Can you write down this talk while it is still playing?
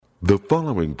The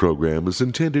following program is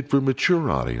intended for mature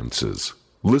audiences.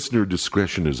 Listener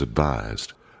discretion is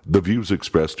advised. The views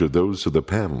expressed are those of the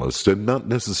panelists and not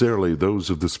necessarily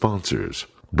those of the sponsors,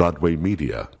 Broadway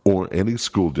Media, or any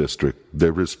school district,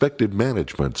 their respective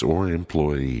managements, or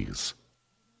employees.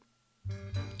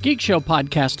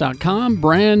 GeekShowPodcast.com,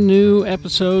 brand new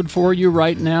episode for you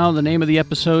right now. The name of the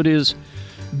episode is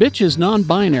Bitch is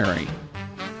Non-Binary,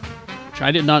 which I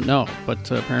did not know,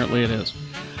 but apparently it is.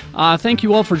 Thank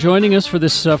you all for joining us for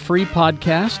this free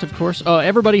podcast, of course.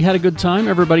 Everybody had a good time.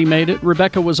 Everybody made it.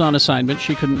 Rebecca was on assignment.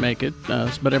 She couldn't make it,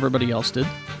 but everybody else did.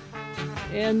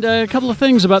 And a couple of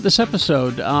things about this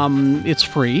episode. It's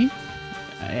free,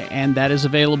 and that is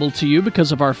available to you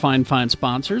because of our fine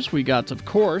sponsors. We got, of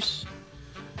course,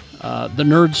 the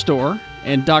Nerd Store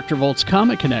and Dr. Volt's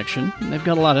Comic Connection. They've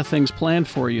got a lot of things planned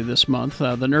for you this month.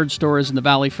 The Nerd Store is in the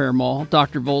Valley Fair Mall.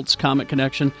 Dr. Volt's Comic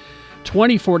Connection,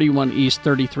 2041 East,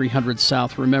 3300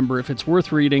 South. Remember, if it's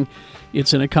worth reading,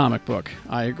 it's in a comic book.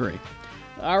 I agree.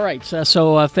 All right,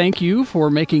 so thank you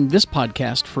for making this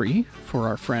podcast free for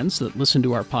our friends that listen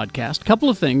to our podcast. Couple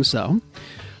of things, though.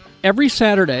 Every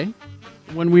Saturday,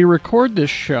 when we record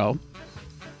this show,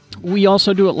 we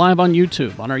also do it live on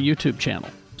YouTube, on our YouTube channel.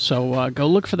 So go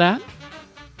look for that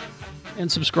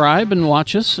and subscribe and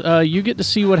watch us. You get to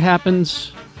see what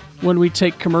happens when we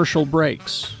take commercial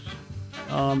breaks.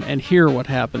 And hear what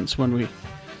happens when we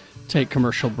take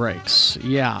commercial breaks.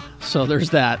 Yeah, so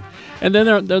there's that. And then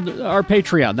our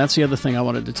Patreon. That's the other thing I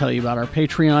wanted to tell you about, our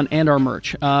Patreon and our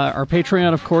merch. Our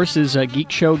Patreon, of course, is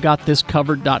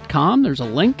geekshowgotthiscovered.com. There's a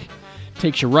link.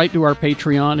 Takes you right to our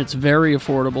Patreon. It's very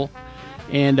affordable.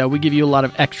 And we give you a lot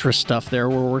of extra stuff there.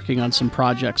 We're working on some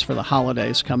projects for the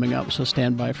holidays coming up, so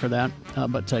stand by for that.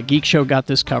 But Geek Show got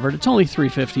this covered. It's only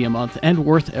 $3.50 a month and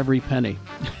worth every penny.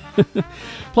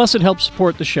 Plus, it helps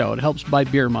support the show. It helps buy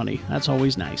beer money. That's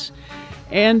always nice.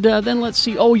 And then let's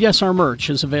see. Oh, yes, our merch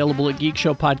is available at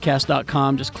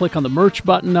geekshowpodcast.com. Just click on the merch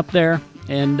button up there,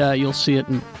 and you'll see it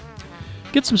and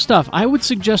get some stuff. I would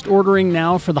suggest ordering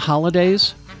now for the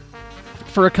holidays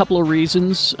for a couple of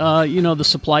reasons. The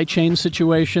supply chain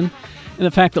situation and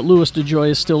the fact that Louis DeJoy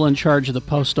is still in charge of the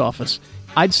post office.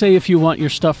 I'd say if you want your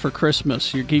stuff for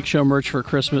Christmas, your Geek Show merch for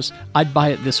Christmas, I'd buy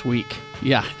it this week.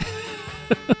 Yeah.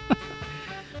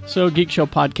 So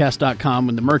geekshowpodcast.com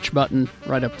with the merch button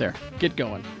right up there. Get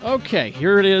going. Okay,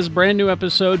 here it is. Brand new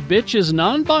episode. Bitch is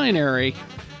Non-Binary.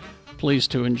 Please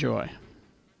to enjoy.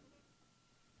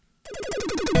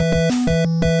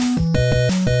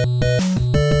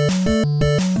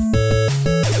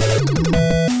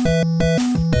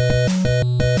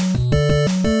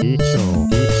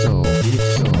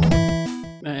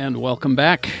 And welcome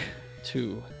back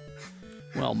to,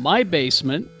 my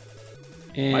basement.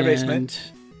 And my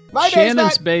basement.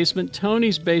 Shannon's basement,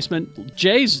 Tony's basement,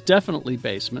 Jay's definitely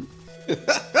basement,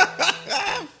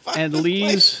 and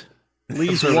Lee's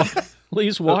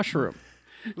washroom.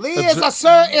 Lee is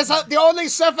the only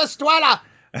surface dweller.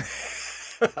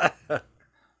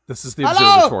 This is the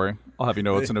observatory. I'll have you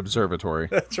know it's an observatory.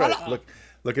 That's right.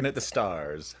 Looking at the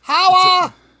stars.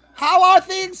 How are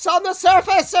things on the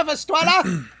surface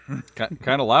dweller?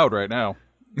 Kind of loud right now.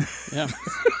 Yeah.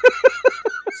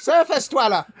 Surface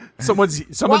dweller.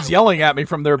 Someone's yelling at me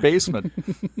from their basement.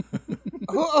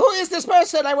 Who is this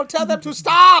person? I will tell them to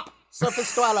stop.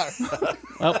 Surface dweller.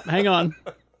 Well, hang on.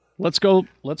 Let's go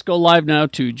live now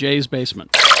to Jay's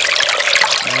basement.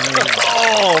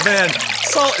 Oh man,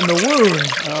 salt in the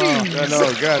wound. Oh, I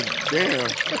know. God damn.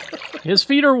 His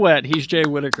feet are wet. He's Jay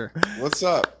Whitaker. What's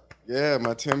up? Yeah,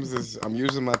 I'm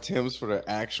using my Timbs for the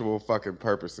actual fucking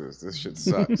purposes. This shit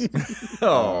sucks.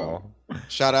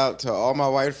 Shout out to all my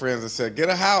white friends that said, get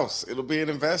a house. It'll be an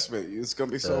investment. It's going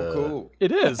to be so cool.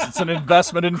 It is. It's an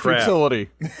investment in fertility.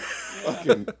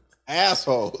 Fucking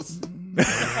assholes.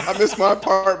 I miss my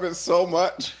apartment so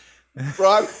much.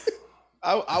 Bro,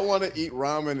 I want to eat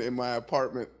ramen in my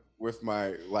apartment with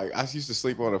I used to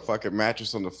sleep on a fucking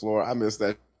mattress on the floor. I miss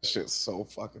that shit so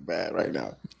fucking bad right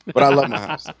now. But I love my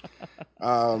house.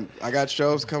 I got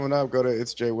shows coming up. Go to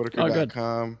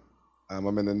itsjaywhitaker.com.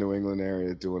 I'm in the New England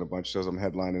area doing a bunch of shows. I'm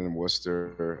headlining in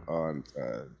Worcester on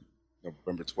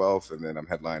November 12th, and then I'm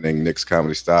headlining Nick's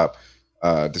Comedy Stop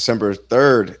December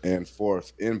 3rd and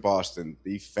 4th in Boston.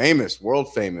 The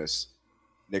world famous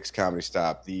Nick's Comedy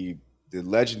Stop, the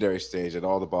legendary stage that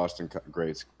all the Boston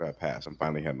greats pass. I'm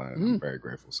finally headlining. I'm very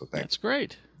grateful. So thanks. That's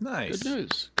great. Nice.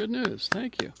 Good news.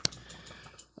 Thank you.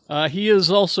 He is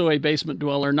also a basement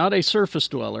dweller, not a surface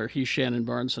dweller. He's Shannon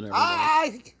Barneson,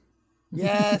 everybody.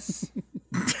 Yes.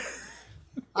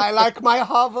 I like my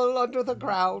hovel under the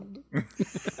ground.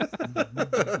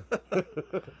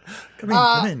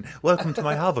 Come in. Welcome to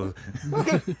my hovel.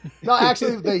 No,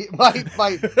 actually,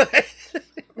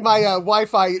 my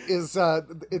Wi-Fi is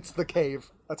it's the cave.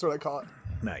 That's what I call it.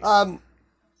 Nice.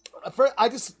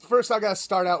 First I gotta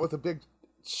start out with a big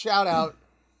shout out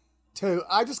to.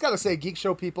 I just gotta say, Geek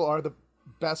Show people are the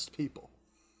best people.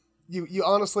 You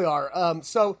honestly are.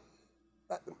 So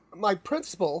my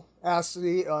principal asked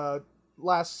me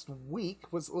last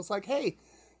week was like, hey,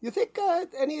 you think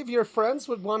any of your friends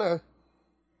would want to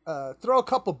throw a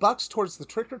couple bucks towards the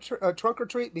trunk or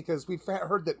treat, because we've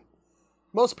heard that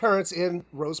most parents in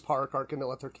Rose Park aren't going to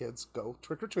let their kids go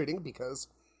trick or treating because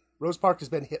Rose Park has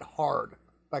been hit hard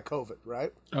by COVID,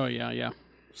 right? Oh yeah.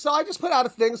 So I just put out a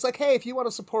thing. It's like, hey, if you want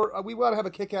to support, we want to have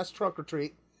a kick-ass trunk or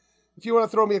treat. If you want to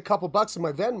throw me a couple bucks in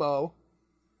my Venmo,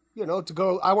 to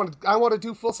go, I want to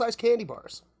do full-size candy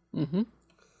bars. Mm-hmm.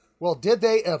 Well, did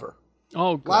they ever?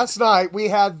 Oh, good. Last night we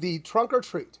had the trunk or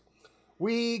treat.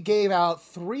 We gave out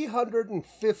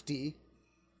 350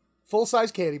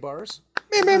 full-size candy bars.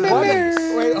 Wait, but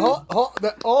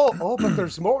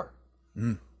there's more.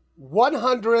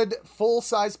 100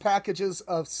 full-size packages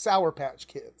of Sour Patch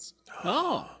Kids.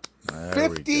 Oh.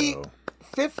 50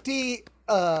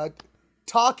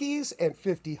 Takis and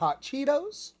 50 Hot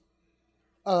Cheetos.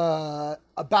 About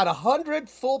 100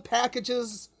 full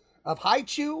packages of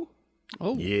Haichu.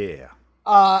 Oh. Yeah.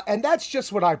 And that's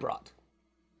just what I brought.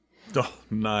 Oh,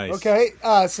 nice. Okay,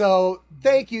 so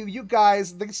thank you. You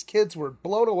guys, these kids were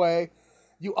blown away.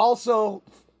 You also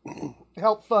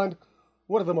helped fund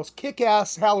one of the most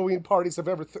kick-ass Halloween parties I've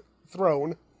ever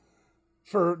thrown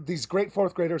for these great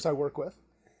fourth graders I work with.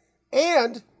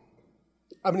 And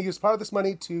I'm going to use part of this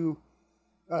money to,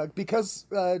 because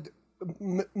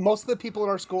most of the people in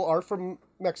our school are from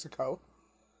Mexico,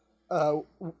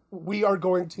 we are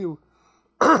going to,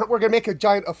 we're going to make a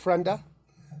giant ofrenda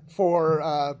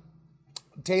for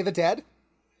Day of the Dead.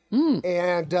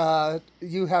 And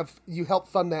you help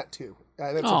fund that too.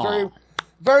 And it's a very,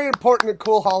 very important and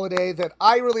cool holiday that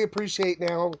I really appreciate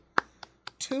now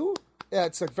too. Yeah,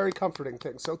 it's a very comforting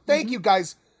thing. So thank you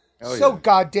guys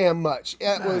goddamn much.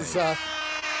 It was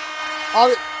all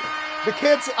the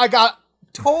kids. I got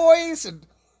toys and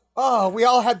we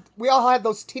all had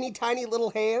those teeny tiny little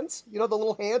hands. You know, the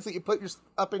little hands that you put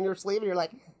up in your sleeve and you're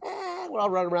like, we're all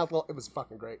running around. It was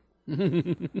fucking great.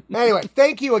 Anyway,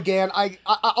 thank you again.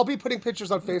 I'll be putting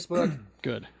pictures on Facebook.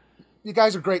 Good. You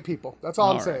guys are great people. That's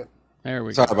all I'm saying. There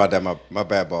we Sorry go. about that, my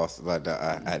bad, boss. But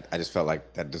I just felt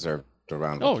like that deserved a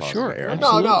round of applause. Sure. in the air.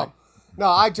 Absolutely.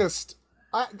 No.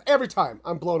 Every time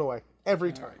I'm blown away.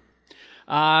 Every time.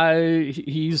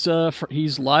 He's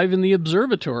live in the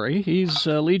observatory. He's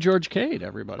Lee George Cade,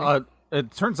 everybody.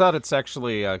 It turns out it's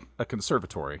actually a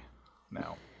conservatory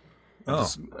now. I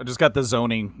just got the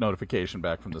zoning notification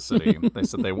back from the city. They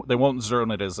said they won't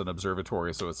zone it as an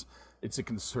observatory, so it's a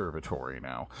conservatory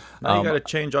now. Now you got to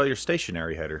change all your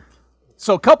stationary header.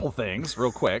 So a couple things,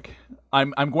 real quick.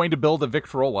 I'm going to build a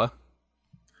Victrola.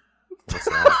 What's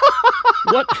that?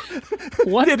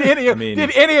 What? Did any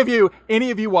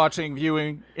of you watching,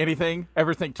 viewing anything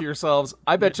ever think to yourselves,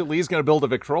 I bet you Lee's going to build a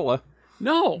Victrola?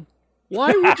 No.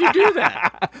 Why would you do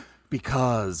that?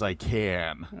 Because I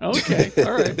can. Okay.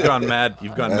 All right. You've gone mad.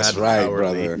 That's right,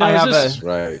 brother. Now, That's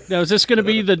right. Now, is this going to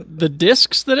be the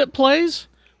discs that it plays?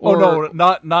 Oh no,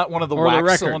 not one of the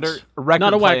wax cylinder.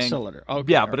 Not a wax playing. cylinder.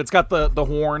 Okay, Yeah, but it's got the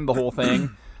horn, the whole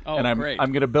thing. And I'm great.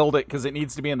 going to build it because it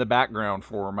needs to be in the background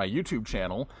for my YouTube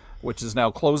channel, which is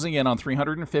now closing in on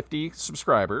 350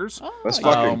 subscribers. Let's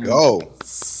fucking go.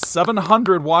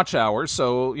 700 watch hours,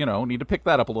 so, need to pick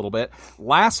that up a little bit.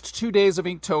 Last 2 days of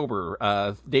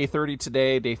Inktober, day 30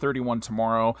 today, day 31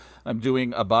 tomorrow. I'm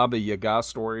doing a Baba Yaga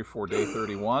story for day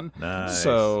 31. Nice.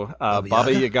 So,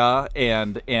 Baba Yaga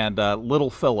and little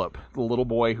Philip, the little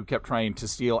boy who kept trying to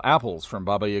steal apples from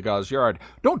Baba Yaga's yard.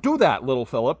 Don't do that, little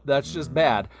Philip. That's just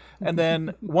bad. And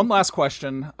then one last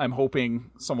question. I'm hoping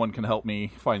someone can help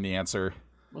me find the answer.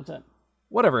 What's that?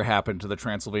 Whatever happened to the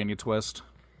Transylvania twist?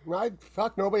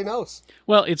 Nobody knows.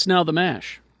 Well, it's now the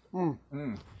MASH.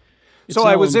 So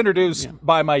I was introduced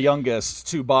by my youngest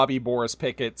to Bobby Boris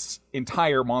Pickett's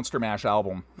entire Monster Mash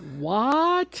album.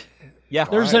 What? Yeah,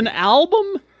 There's an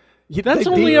album? That's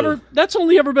only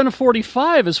ever been a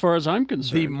 45 as far as I'm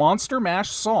concerned. The Monster Mash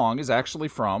song is actually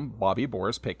from Bobby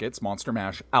Boris Pickett's Monster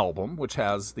Mash album, which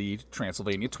has the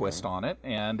Transylvania twist on it,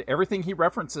 and everything he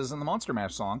references in the Monster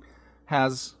Mash song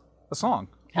has a song.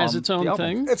 Has its own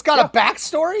thing. It's got a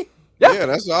backstory? Yeah,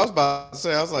 that's what I was about to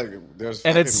say. I was like, there's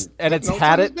And it's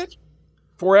had it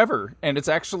forever, and it's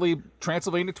actually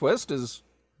Transylvania Twist is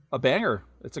a banger.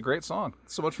 It's a great song.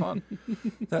 It's so much fun.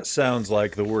 That sounds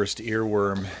like the worst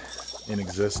earworm in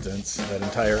existence. That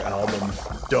entire album.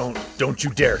 Don't you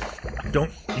dare!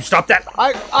 Don't you stop that!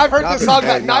 I've heard this song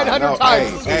about 900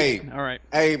 times. Hey, All right.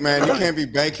 hey, man, you can't be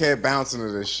bankhead bouncing to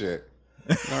this shit.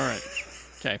 All right.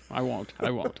 Okay, I won't.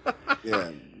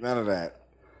 Yeah, none of that.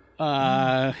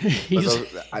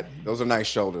 Those are nice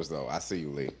shoulders, though. I see you,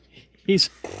 Lee.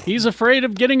 He's afraid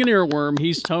of getting an earworm.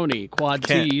 He's Tony. Quad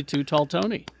T, Too Tall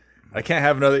Tony. I can't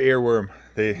have another earworm.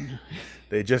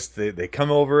 They come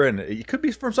over, and it could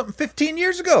be from something 15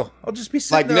 years ago. I'll just be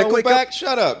sitting like there. I'll wake Nickelback. up.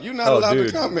 Shut up! You're not allowed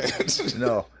to comment.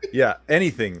 No, yeah,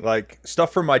 anything like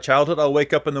stuff from my childhood. I'll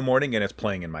wake up in the morning and it's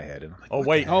playing in my head, and I'm like,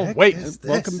 wait,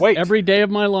 welcome. Wait, every day of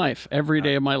my life,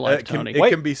 Tony. It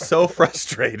can be so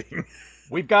frustrating.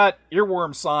 We've got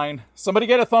earworm sign. Somebody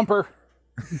get a thumper.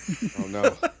 Oh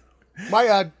no.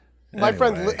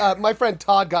 My friend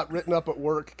Todd got written up at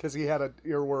work because he had an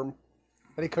earworm,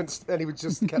 and he couldn't, and he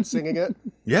just kept singing it.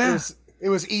 Yeah, it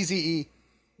was Eazy-E.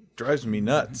 Drives me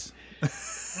nuts.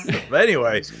 But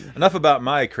anyway, enough about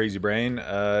my crazy brain.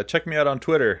 Check me out on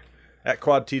Twitter at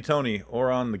Quad T Tony or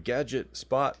on the Gadget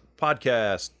Spot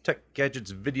podcast, tech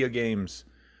gadgets, video games,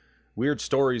 weird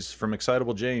stories from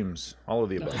Excitable James, all of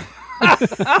the above.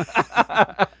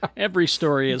 Every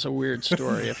story is a weird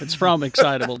story if it's from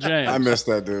Excitable James. I miss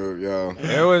that dude, yo.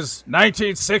 It was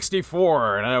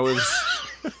 1964, and I was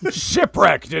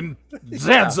shipwrecked in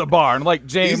Zanzibar. And like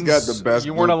James, he's got the best.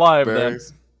 You weren't alive then.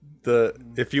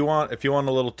 If you want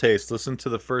a little taste, listen to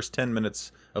the first 10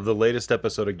 minutes of the latest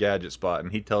episode of Gadget Spot,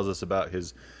 and he tells us about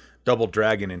his Double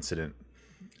Dragon incident.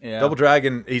 Yeah. Double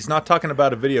Dragon. He's not talking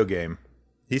about a video game.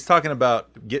 He's talking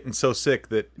about getting so sick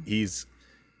that he's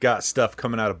got stuff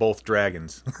coming out of both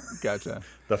dragons. Gotcha.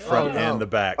 The front and the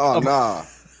back. Oh, nah.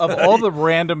 Of all the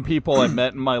random people I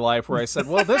met in my life where I said,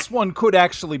 well, this one could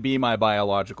actually be my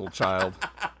biological child.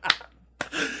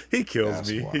 He kills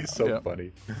me. Wild. He's so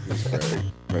funny.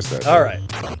 All right.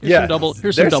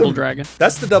 Here's some Double Dragon.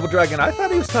 That's the Double Dragon. I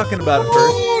thought he was talking about it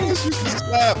first. Oh, this used to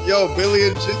slap. Yo, Billy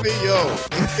and Jimmy,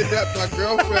 let's kidnap my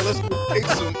girlfriend. Let's go kick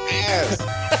some ass.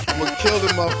 I'm gonna kill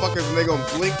them motherfuckers and they gonna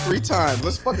blink 3 times.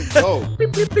 Let's fucking go.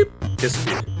 Beep, beep, beep.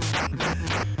 Disappear.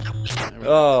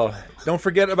 Oh, don't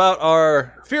forget about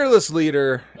our fearless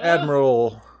leader,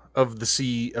 Admiral of the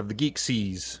Sea, of the Geek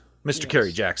Seas, Mr.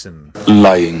 Kerry Jackson.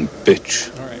 Lying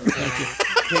bitch. All right, thank you.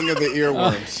 King of the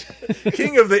earworms.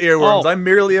 King of the earworms. I'm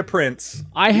merely a prince.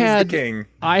 He's the king.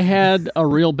 I had a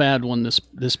real bad one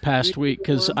this past week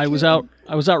because I was out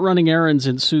running errands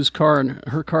in Sue's car, and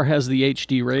her car has the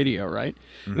HD radio, right?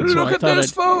 Mm-hmm. So look at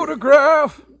this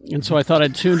photograph. And so I thought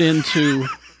I'd tune in to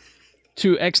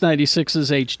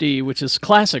X96's HD, which is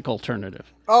classic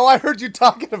alternative. Oh, I heard you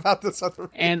talking about this other.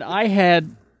 And I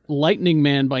had Lightning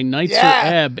Man by Nitzer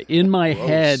Ebb in my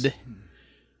head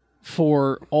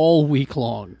for all week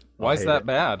long. Why is that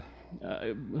bad?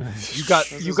 You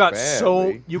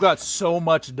got so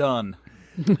much done.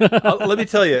 Let me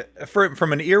tell you,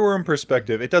 from an earworm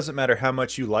perspective, it doesn't matter how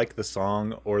much you like the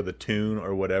song or the tune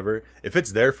or whatever. If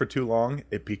it's there for too long,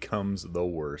 it becomes the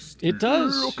worst. It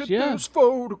does. Look at this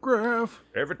photograph.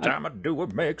 Every time I do,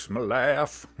 it makes me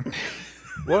laugh.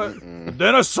 What? And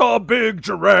then I saw a big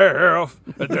giraffe,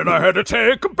 and then I had to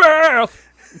take a bath.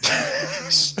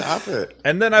 Stop it.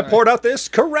 And then I poured out this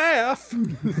carafe.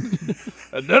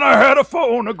 And then I had a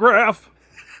phonograph.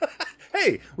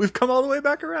 Hey, we've come all the way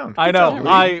back around. I know.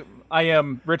 I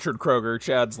am Richard Kroger,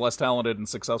 Chad's less talented and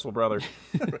successful brother.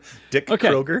 Dick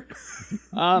Kroger.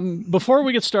 Before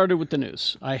we get started with the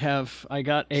news, I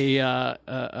got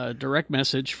a direct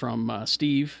message from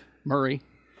Steve Murray,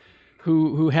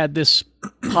 who had this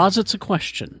posits a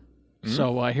question.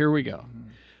 So here we go.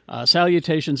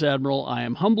 Salutations, Admiral. I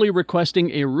am humbly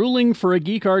requesting a ruling for a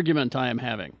geek argument I am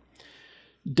having.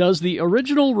 Does the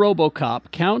original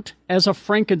RoboCop count as a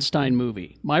Frankenstein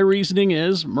movie? My reasoning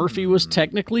is Murphy was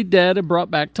technically dead and brought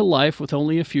back to life with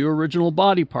only a few original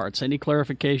body parts. Any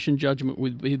clarification, judgment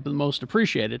would be the most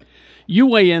appreciated. You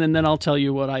weigh in, and then I'll tell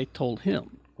you what I told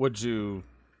him. Would you,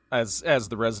 as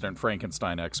the resident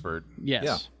Frankenstein expert? Yes.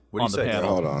 Yeah. What do you say? Yeah,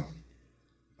 hold on.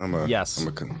 I'm going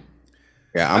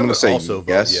to say also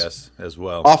yes. Vote yes as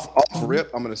well. Off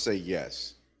rip, I'm going to say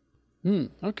yes.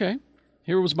 Okay.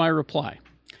 Here was my reply.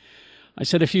 I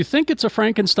said, if you think it's a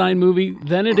Frankenstein movie,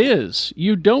 then it is.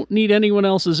 You don't need anyone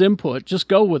else's input. Just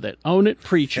go with it. Own it.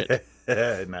 Preach it.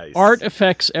 Nice. Art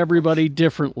affects everybody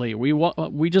differently.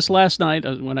 We just last night,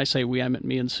 when I say we, I meant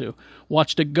me and Sue,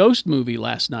 watched a ghost movie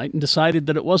last night and decided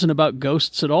that it wasn't about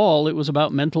ghosts at all. It was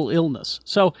about mental illness.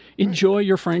 So enjoy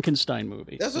your Frankenstein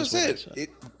movie. That's what I said.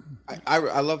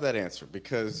 I love that answer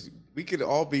because we could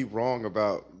all be wrong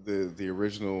about the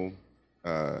original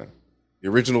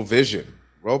vision.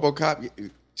 RoboCop,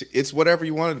 It's whatever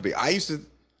you want it to be. I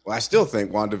still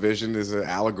think WandaVision is an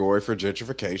allegory for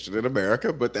gentrification in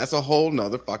America, but that's a whole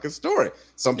nother fucking story.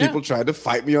 Some people tried to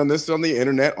fight me on this on the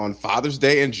internet on Father's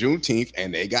Day and Juneteenth,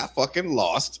 and they got fucking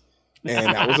lost.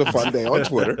 And that was a fun day on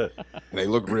Twitter. And they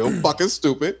look real fucking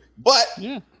stupid, but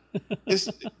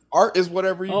art is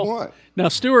whatever you want. Now,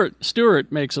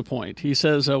 Stuart makes a point. He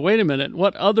says, wait a minute,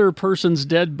 what other person's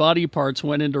dead body parts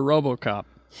went into RoboCop?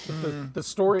 The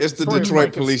story. It's the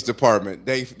Detroit Police Department.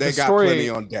 They got plenty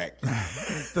on deck.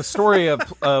 The story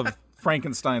of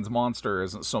Frankenstein's monster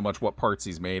isn't so much what parts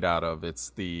he's made out of. It's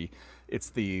the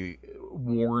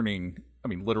warning. I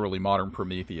mean, literally modern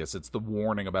Prometheus. It's the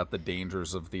warning about the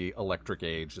dangers of the electric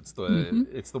age. It's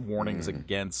the warnings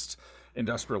against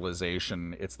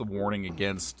industrialization. It's the warning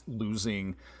against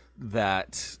losing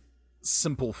that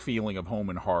simple feeling of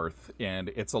home and hearth. And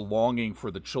it's a longing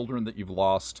for the children that you've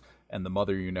lost and the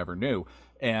mother you never knew.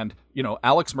 And,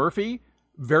 Alex Murphy,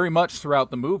 very much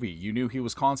throughout the movie, you knew he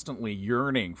was constantly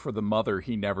yearning for the mother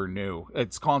he never knew.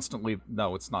 It's constantly,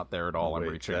 no, it's not there at all. I'm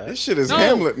reaching. This shit is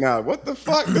Hamlet now. What the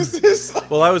fuck? This is.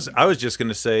 Well, I was just going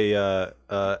to say,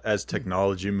 as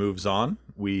technology moves on,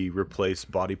 we replace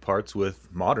body parts with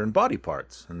modern body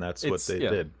parts. And that's what they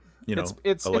did.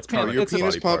 Electronic your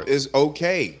penis pump is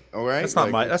okay. All right.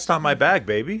 That's not my bag,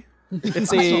 baby.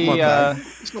 It's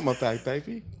it's not my bag,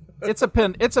 baby. It's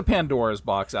a Pandora's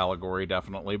box allegory,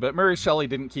 definitely. But Mary Shelley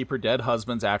didn't keep her dead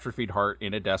husband's atrophied heart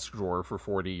in a desk drawer for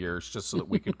 40 years just so that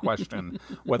we could question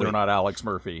whether or not Alex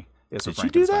Murphy is a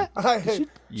Frankenstein. Did she do that?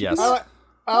 Yes.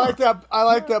 I like that. I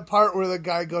like that part where the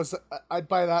guy goes, "I'd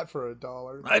buy that for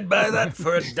 $1." I'd buy that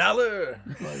for $1.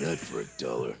 Buy that for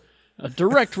 $1. A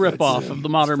direct ripoff of the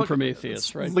modern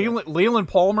Prometheus, right? Leland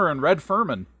Palmer and Red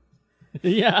Furman.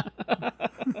 Yeah.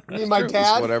 Me, my It's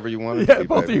dad. whatever you want it to be,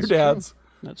 Both baby. of your dads.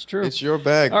 That's true. It's your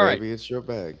bag, All right. baby. It's your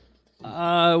bag.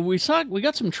 We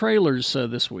got some trailers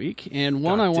this week, and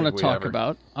one I want to talk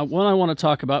about. One I want to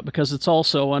talk about because it's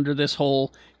also under this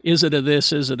whole "is it a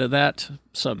this, is it a that"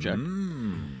 subject.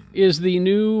 Is the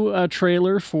new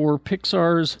trailer for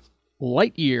Pixar's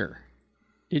Lightyear?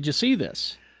 Did you see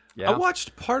this? Yeah. I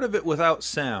watched part of it without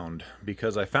sound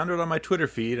because I found it on my Twitter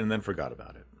feed and then forgot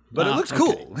about it. But it looks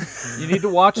cool. You need to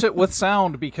watch it with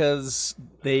sound because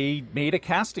they made a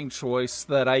casting choice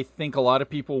that I think a lot of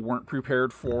people weren't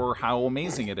prepared for how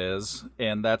amazing it is.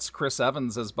 And that's Chris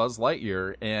Evans as Buzz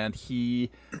Lightyear. And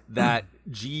that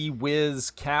gee whiz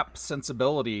Cap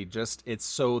sensibility, it's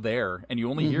so there. And you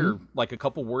only hear like a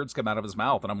couple words come out of his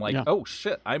mouth. And I'm like, oh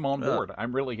shit, I'm on board.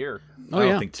 I'm really here. I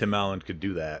don't think Tim Allen could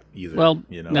do that either. Well,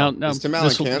 now Is Tim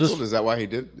Allen canceled? Is that why he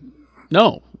did?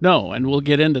 No, and we'll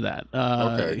get into that.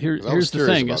 Okay. Here's the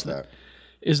thing: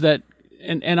 is that,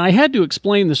 and I had to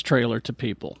explain this trailer to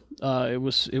people. It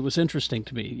was interesting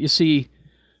to me. You see,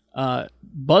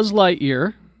 Buzz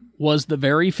Lightyear was the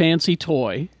very fancy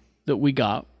toy that we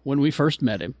got when we first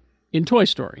met him in Toy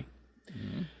Story.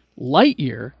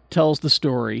 Lightyear tells the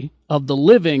story of the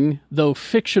living, though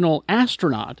fictional,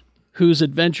 astronaut whose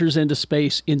adventures into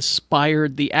space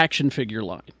inspired the action figure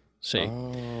line. See?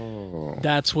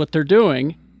 That's what they're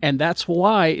doing, and that's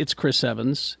why it's Chris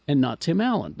Evans and not Tim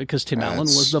Allen, because Tim Allen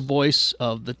was the voice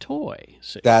of the toy.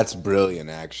 See? That's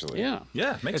brilliant, actually. Yeah.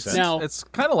 Yeah, makes sense. Now, It's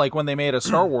kind of like when they made a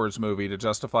Star Wars movie to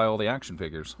justify all the action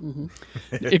figures.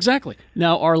 exactly.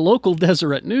 Now, our local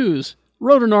Deseret News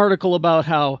wrote an article about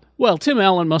how, well, Tim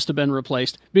Allen must have been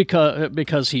replaced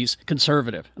because he's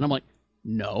conservative. And I'm like,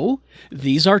 no,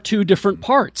 these are two different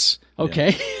parts,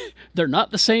 okay? Yeah. They're not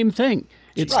the same thing.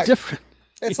 It's different.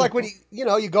 It's like when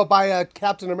you go buy a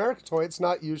Captain America toy, it's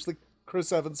not usually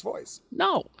Chris Evans' voice.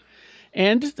 No.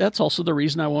 And that's also the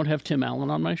reason I won't have Tim Allen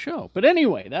on my show. But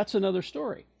anyway, that's another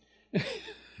story.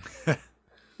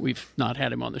 We've not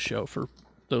had him on the show for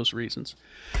those reasons.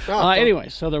 Anyway,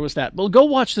 so there was that. Well, go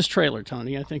watch this trailer,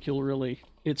 Tony. I think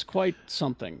it's quite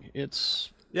something.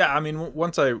 Yeah, I mean,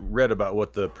 once I read about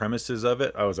what the premise is of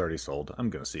it, I was already sold. I'm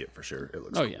going to see it for sure. It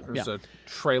looks cool. There's a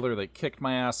trailer that kicked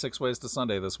my ass 6 ways to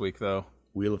Sunday this week, though.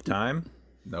 Wheel of Time?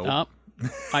 Nope.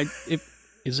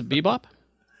 Is it Bebop?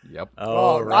 Yep.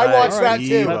 Oh, right. I watched that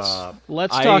too.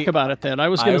 Let's talk about it then. I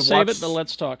was going to save it, but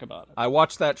let's talk about it. I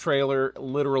watched that trailer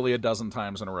literally a dozen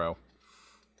times in a row.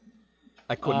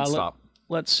 I couldn't stop.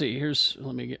 Let's see.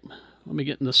 Let me get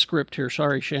in the script here.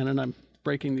 Sorry, Shannon, I'm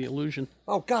breaking the illusion.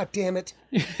 Oh, God damn it.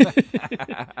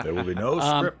 There will be no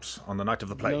scripts on the night of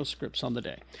the play. No scripts on the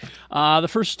day. The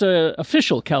first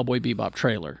official Cowboy Bebop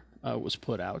trailer was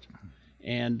put out,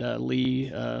 and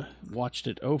Lee watched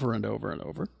it over and over and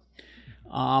over.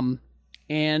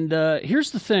 And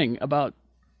here's the thing about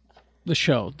the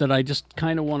show that I just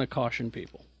kind of want to caution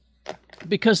people.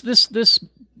 Because this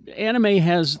anime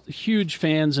has huge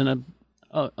fans and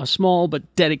a small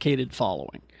but dedicated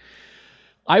following.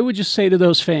 I would just say to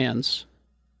those fans,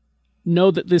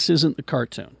 know that this isn't the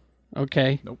cartoon,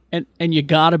 okay? Nope. And you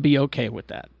got to be okay with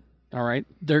that, all right?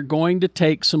 They're going to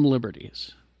take some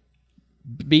liberties.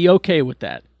 Be okay with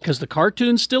that, because the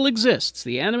cartoon still exists.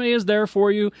 The anime is there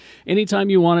for you. Anytime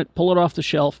you want it, pull it off the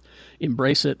shelf,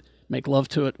 embrace it, make love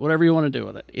to it, whatever you want to do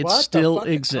with it. It still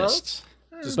exists.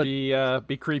 Just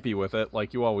be creepy with it,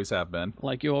 like you always have been.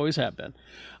 Like you always have been.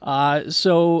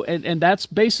 And that's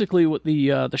basically what the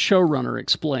showrunner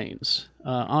explains.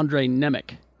 Andre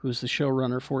Nemec, who's the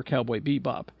showrunner for Cowboy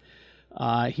Bebop.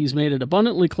 He's made it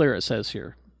abundantly clear, it says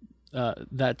here,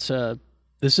 that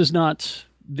this is not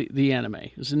the anime.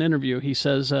 It's an interview. He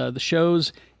says the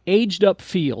show's aged-up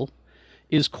feel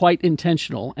is quite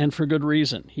intentional, and for good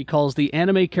reason. He calls the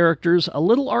anime characters a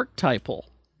little archetypal,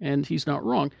 and he's not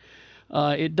wrong.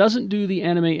 It doesn't do the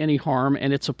anime any harm,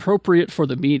 and it's appropriate for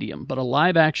the medium, but a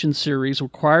live-action series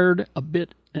required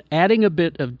adding a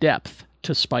bit of depth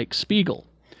to Spike Spiegel,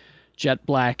 Jet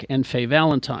Black, and Faye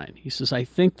Valentine. He says, I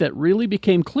think that really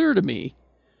became clear to me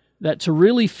that to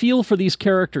really feel for these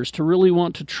characters, to really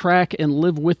want to track and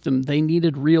live with them, they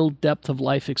needed real depth of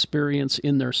life experience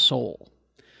in their soul.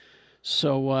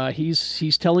 So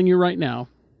he's telling you right now,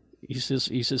 he says,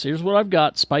 here's what I've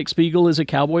got. Spike Spiegel is a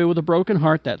cowboy with a broken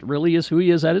heart. That really is who he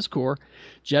is at his core.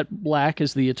 Jet Black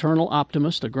is the eternal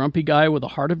optimist, a grumpy guy with a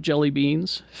heart of jelly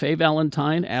beans. Faye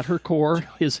Valentine, at her core,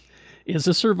 is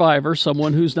a survivor,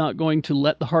 someone who's not going to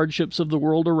let the hardships of the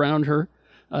world around her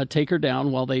take her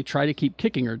down while they try to keep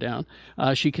kicking her down.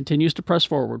 She continues to press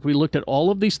forward. We looked at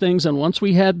all of these things, and once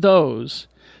we had those,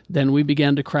 then we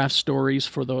began to craft stories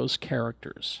for those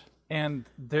characters. And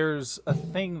there's a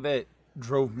thing that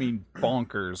drove me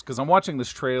bonkers, because I'm watching this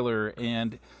trailer,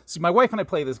 and see, my wife and I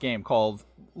play this game called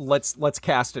Let's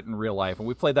Cast It in Real Life, and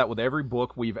we played that with every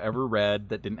book we've ever read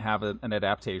that didn't have an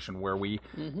adaptation, where we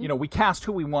cast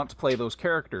who we want to play those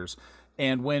characters.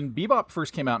 And when Bebop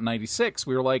first came out in '96,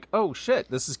 we were like, "Oh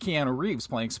shit, this is Keanu Reeves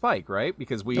playing Spike," right?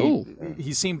 Because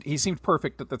he seemed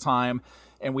perfect at the time,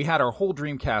 and we had our whole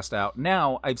dream cast out.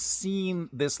 Now I've seen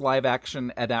this live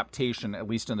action adaptation, at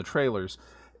least in the trailers,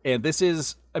 and this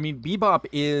is, I mean, Bebop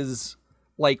is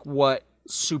like what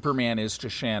Superman is to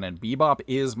Shannon. Bebop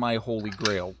is my holy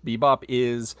grail. Bebop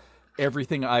is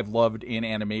everything I've loved in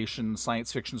animation,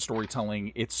 science fiction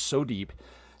storytelling. It's so deep.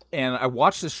 And I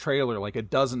watched this trailer like a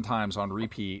dozen times on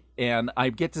repeat, and I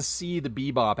get to see the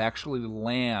Bebop actually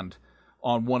land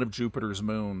on one of Jupiter's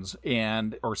moons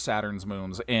or Saturn's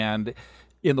moons, and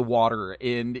in the water,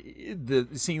 and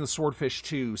seeing the Swordfish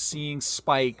too, seeing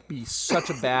Spike be such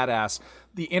a badass.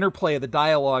 The interplay of the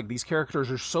dialogue, these characters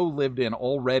are so lived in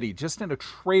already. Just in a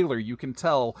trailer, you can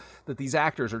tell that these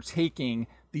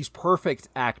perfect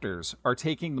actors are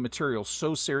taking the material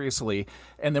so seriously.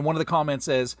 And then one of the comments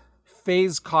says,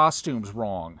 Faye's costume's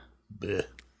wrong. Blech.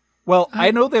 Well, I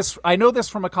know this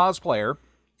from a cosplayer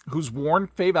who's worn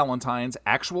Faye Valentine's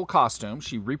actual costume.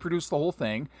 She reproduced the whole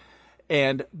thing.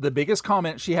 And the biggest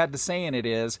comment she had to say in it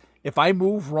is, if I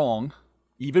move wrong,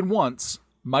 even once,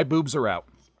 my boobs are out.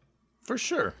 For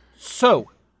sure. So,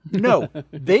 no,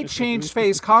 they changed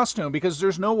Faye's costume because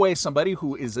there's no way somebody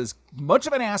who is as much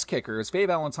of an ass kicker as Faye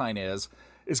Valentine is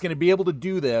going to be able to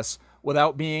do this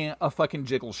without being a fucking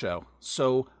jiggle show.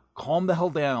 So, calm the hell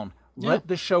down. Let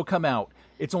the show come out.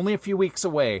 It's only a few weeks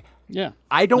away. Yeah.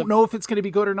 I don't know if it's going to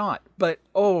be good or not, but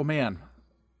oh man.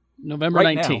 November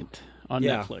 19th on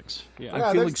Netflix. Yeah.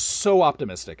 I'm feeling so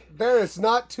optimistic. There is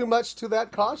not too much to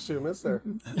that costume, is there?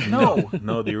 No.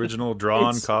 No, the original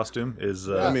drawn costume is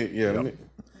oh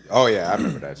yeah, I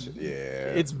remember that shit. Yeah.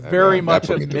 It's very much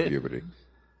a puberty.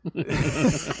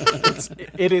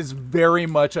 It is very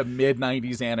much a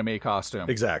mid-90s anime costume.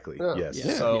 Exactly. Yeah. Yes.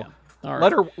 Yeah. So, all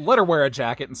right. Let her wear a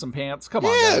jacket and some pants. Come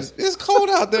on, Yeah, guys. it's cold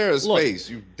out there in Look, space,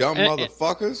 you dumb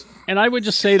motherfuckers. And I would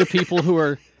just say to people who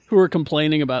are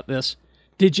complaining about this,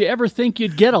 did you ever think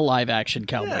you'd get a live action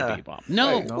Cowboy Bebop?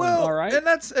 No. Well, all right. and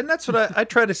that's what I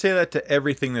try to say that to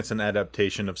everything that's an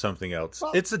adaptation of something else.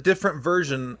 Well, it's a different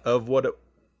version of what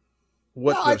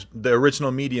the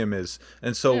original medium is.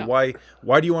 And so why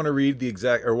do you want to read the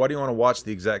exact, or why do you want to watch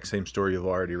the exact same story you've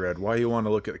already read? Why do you want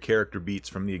to look at the character beats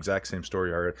from the exact same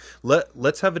story I read?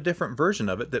 Let's have a different version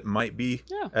of it that might be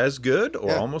as good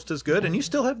or almost as good, and you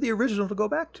still have the original to go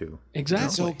back to. Exactly.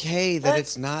 It's okay that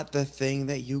it's not the thing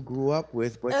that you grew up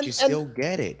with, but you still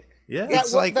get it. Yeah.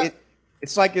 It's like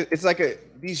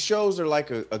these shows are like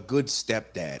a good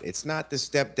stepdad. It's not the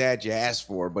stepdad you asked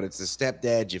for, but it's the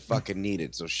stepdad you fucking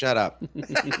needed. So shut up.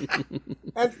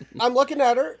 And I'm looking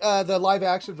at her, the live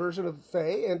action version of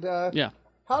Faye, and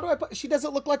how do I put? She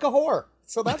doesn't look like a whore,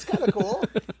 so that's kind of cool.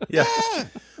 Yeah.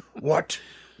 What?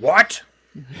 What?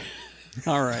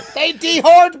 All right. They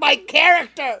dehorned my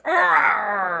character.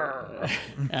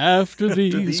 After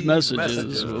these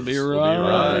messages, we'll be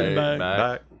right back.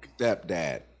 Back.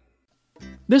 Stepdad.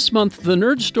 This month, the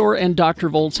Nerd Store and Dr.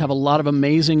 Volts have a lot of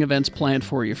amazing events planned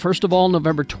for you. First of all,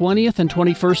 November 20th and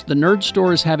 21st, the Nerd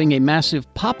Store is having a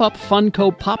massive pop-up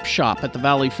Funko Pop Shop at the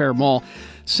Valley Fair Mall.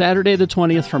 Saturday the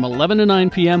 20th from 11 to 9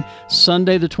 p.m.,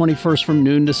 Sunday the 21st from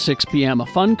noon to 6 p.m. A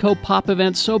Funko Pop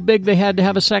event so big they had to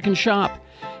have a second shop.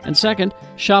 And second,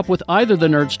 shop with either the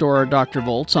Nerd Store or Dr.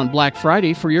 Volts on Black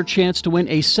Friday for your chance to win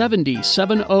a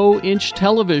 70.70-inch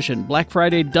television. Black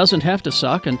Friday doesn't have to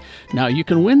suck, and now you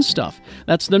can win stuff.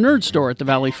 That's the Nerd Store at the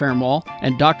Valley Fair Mall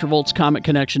and Dr. Volts Comic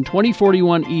Connection,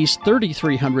 2041 East,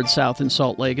 3300 South in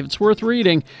Salt Lake. If it's worth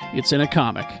reading, it's in a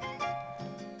comic.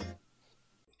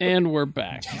 And we're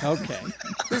back. Okay.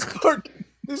 These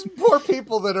poor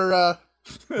people that are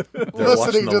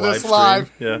listening to this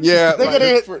live. Yeah.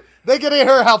 They can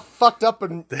hear how fucked up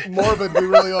and morbid we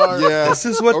really are. Yeah. This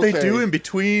is what they do in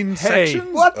between sections.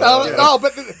 What the? No,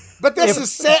 but this is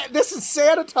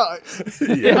sanitized.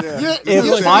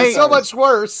 It's so much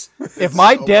worse. If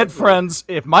my dead friends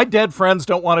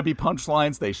don't want to be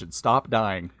punchlines, they should stop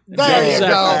dying. There you go.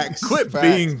 Facts. Quit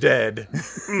being dead.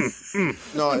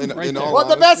 No, in all Well,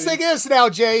 the best honesty, thing is now,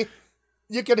 Jay,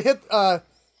 you can hit that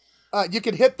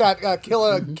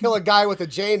kill a guy with a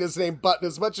J in his name button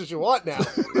as much as you want now.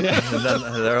 And then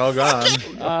they're all gone.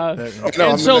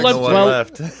 And so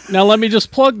now let me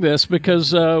just plug this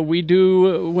because we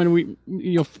do when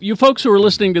you folks who are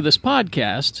listening to this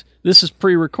podcast, this is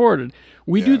pre-recorded.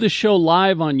 We do the show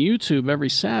live on YouTube every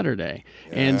Saturday,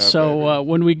 and so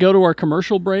when we go to our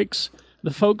commercial breaks,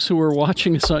 the folks who are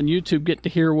watching us on YouTube get to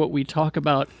hear what we talk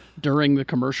about during the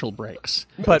commercial breaks.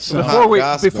 But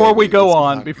before we go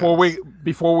on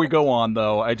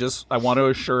though, I want to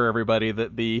assure everybody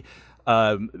that the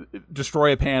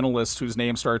Destroy a Panelist whose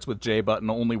name starts with J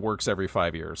button only works every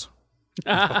 5 years.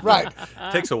 Right.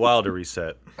 Takes a while to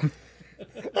reset.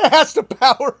 It has to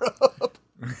power up.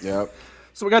 Yep.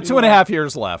 So we got 2.5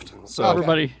 years left. So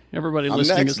everybody I'm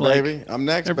listening next, is like, baby. I'm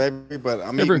next, baby. But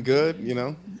I'm eating good, you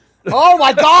know. Oh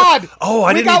my God! Oh,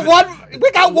 I we didn't got even... We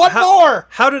got one more.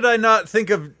 How did I not think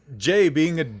of Jay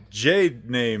being a J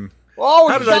name? Oh,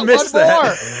 how we did I got miss one that?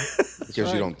 more.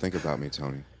 Because you don't think about me,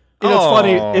 Tony. You know, it's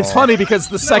funny. It's funny because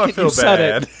the second you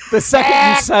said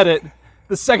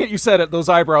you said it, those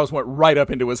eyebrows went right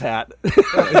up into his hat.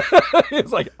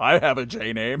 It's like, I have a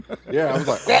J name. Yeah, I was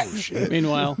like, oh shit.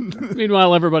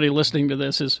 Meanwhile, everybody listening to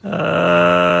this is.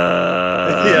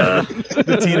 Yeah,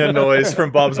 the Tina noise from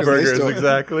Bob's Burgers,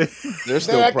 exactly. They're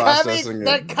still processing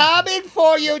They're coming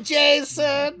for you,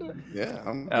 Jason. Yeah,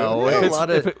 I'm good. Oh,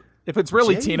 if it's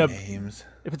really J Tina names.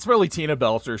 If it's really Tina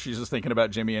Belcher, she's just thinking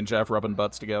about Jimmy and Jeff rubbing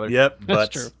butts together. Yep,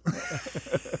 That's butts.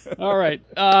 true. All right,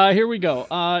 here we go.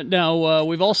 Now,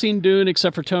 we've all seen Dune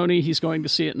except for Tony. He's going to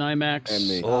see it in IMAX. And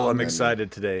me. Oh, I'm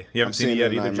excited today. You haven't seen it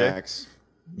yet either, Jay? IMAX.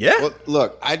 Yeah? Well,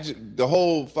 look, the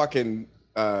whole fucking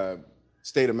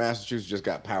state of Massachusetts just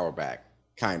got power back,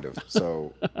 kind of.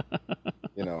 So,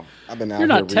 you know, I've been out You're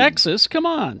here not Texas. Come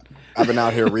on. I've been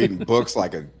out here reading books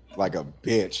like a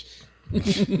bitch.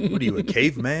 What are you, a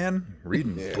caveman?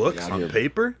 Reading books on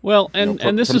paper? Well, and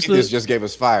this is Prometheus just gave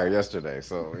us fire yesterday,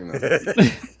 so, you know.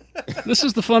 This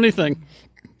is the funny thing,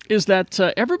 is that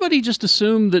everybody just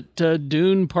assumed that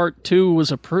Dune Part 2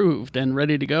 was approved and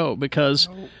ready to go because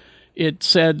it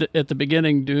said at the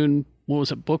beginning, Dune, what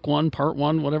was it, Book 1, Part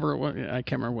 1, whatever it was. I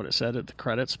can't remember what it said at the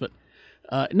credits, but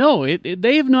no,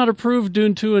 they have not approved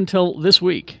Dune 2 until this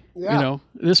week. Yeah. You know,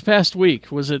 this past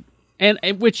week was it. And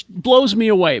which blows me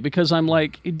away because I'm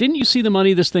like, didn't you see the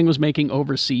money this thing was making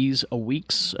overseas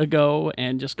weeks ago?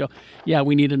 And just go, yeah,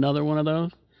 we need another one of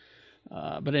those.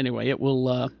 But anyway,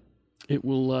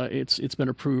 it's been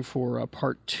approved for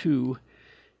Part 2.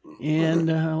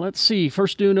 And let's see,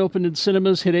 first Dune opened in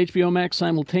cinemas, hit HBO Max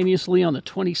simultaneously on the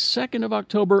 22nd of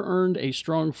October, earned a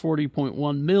strong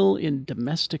 $40.1 million in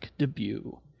domestic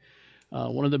debut.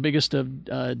 One of the biggest of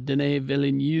Denis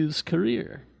Villeneuve's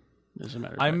career. As a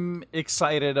matter of fact. I'm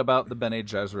excited about the Bene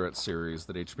Gesserit series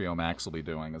that HBO Max will be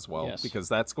doing as well, because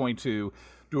that's going to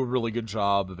do a really good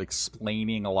job of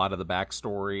explaining a lot of the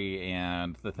backstory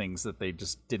and the things that they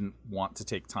just didn't want to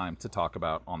take time to talk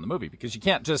about on the movie. Because you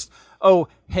can't just, oh,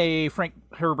 hey, Frank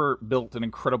Herbert built an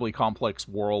incredibly complex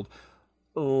world.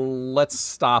 Let's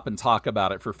stop and talk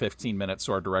about it for 15 minutes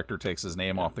so our director takes his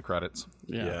name off the credits.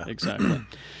 Yeah. Exactly.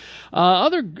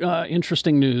 Other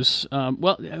interesting news.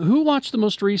 Well, who watched the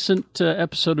most recent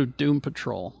episode of Doom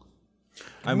Patrol?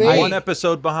 I'm Man. one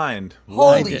episode behind.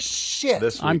 Holy shit!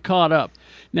 This week. I'm caught up.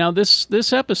 Now this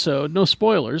episode, no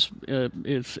spoilers.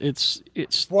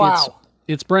 It's Wow.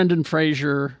 It's Brendan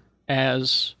Fraser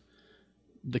as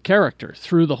the character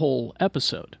through the whole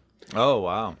episode, Oh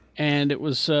wow. and it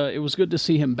was good to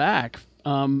see him back.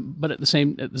 But at the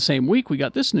same week, we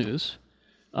got this news: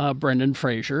 Brendan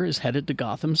Fraser is headed to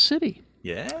Gotham City.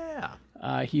 Yeah.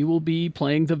 He will be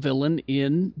playing the villain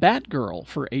in Batgirl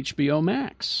for HBO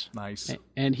Max. Nice.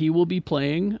 And he will be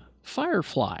playing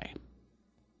Firefly.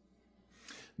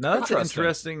 Now that's an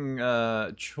interesting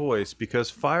choice because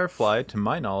Firefly, to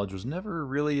my knowledge, was never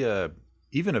really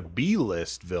even a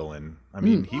B-list villain. I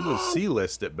mean, he was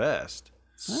C-list at best.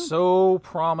 So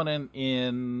prominent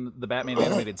in the Batman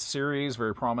animated series,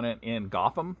 very prominent in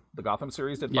Gotham. The Gotham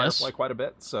series did Yes. Firefly quite a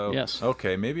bit. So Yes.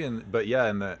 Okay, maybe in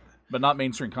the but not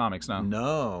mainstream comics now.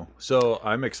 no. So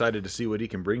I'm excited to see what he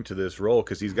can bring to this role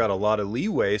because he's got a lot of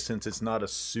leeway since it's not a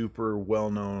super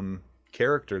well-known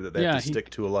character that they have to stick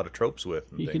to a lot of tropes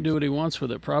with. And He can things. do what he wants with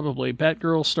it, probably.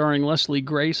 Batgirl starring Leslie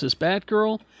Grace as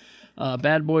Batgirl.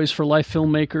 Bad Boys for Life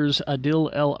filmmakers Adil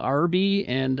El Arbi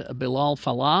and Bilal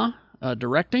Fallah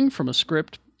directing from a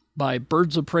script by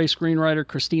Birds of Prey screenwriter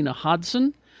Christina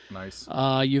Hodson. Nice.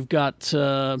 You've got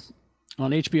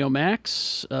on HBO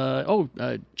Max,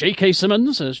 J.K.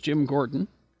 Simmons as Jim Gordon.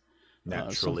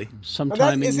 Naturally. And,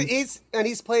 Sometime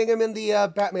he's playing him in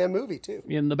the Batman movie too.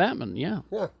 in the Batman, yeah.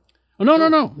 Yeah. Oh,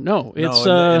 no. It's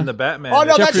in the Batman. Oh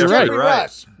no, Jeffrey that's Wright. Jeffrey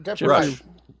Rush. Jeffrey Rush. Rush.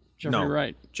 Jeffrey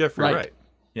Wright. Jeffrey Right. Wright.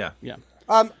 Yeah. Yeah.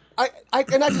 I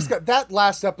just got that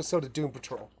last episode of Doom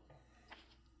Patrol.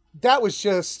 That was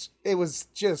just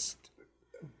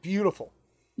beautiful.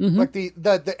 Mm-hmm. Like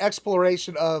the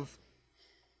exploration of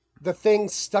the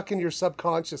things stuck in your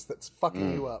subconscious that's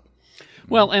fucking you up.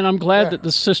 Well, and I'm glad that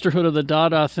the Sisterhood of the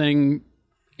Dada thing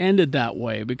ended that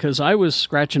way because I was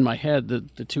scratching my head the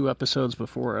 2 episodes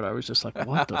before it. I was just like,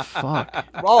 what the fuck?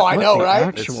 Oh, I know, the right?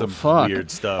 It's Actual some fuck. weird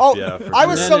stuff. Oh, Yeah. For I sure.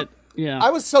 was And so then yeah. I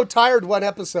was so tired one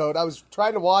episode. I was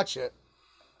trying to watch it,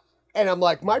 and I'm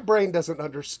like, my brain doesn't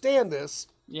understand this.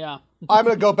 Yeah. I'm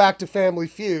gonna go back to Family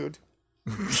Feud.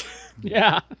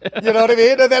 Yeah. You know what I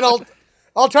mean? And then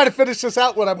I'll try to finish this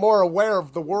out when I'm more aware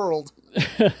of the world.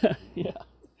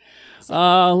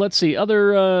 Let's see.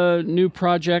 Other new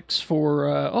projects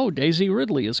for Daisy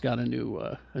Ridley has got a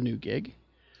new gig.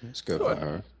 That's good for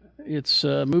her. It's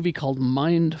a movie called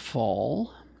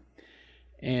Mindfall.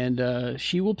 And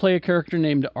she will play a character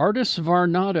named Artis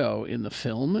Varnado in the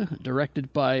film,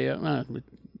 directed by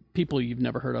people you've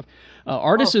never heard of.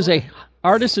 Artis is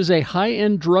a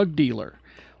high-end drug dealer.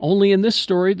 Only in this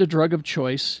story, the drug of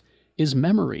choice is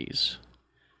memories.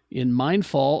 In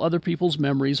Mindfall, other people's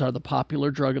memories are the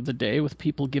popular drug of the day, with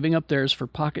people giving up theirs for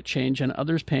pocket change and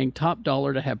others paying top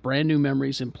dollar to have brand new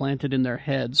memories implanted in their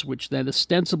heads, which then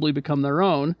ostensibly become their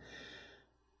own.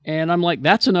 And I'm like,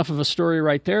 that's enough of a story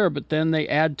right there. But then they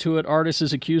add to it, Artis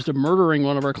is accused of murdering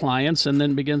one of her clients and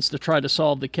then begins to try to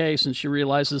solve the case. And she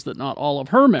realizes that not all of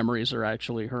her memories are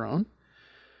actually her own.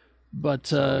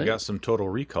 But We got some Total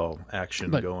Recall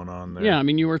action going on there. yeah, I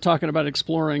mean, you were talking about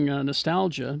exploring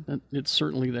nostalgia. It's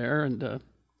certainly there. And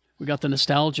we got the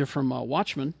nostalgia from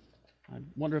Watchmen. I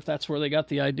wonder if that's where they got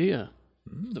the idea.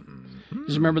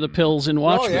 Because remember the pills in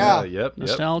Watchmen? yeah. Yep.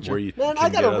 Nostalgia. Where you Man, can I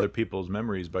get gotta other people's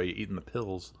memories by eating the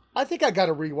pills. I think I got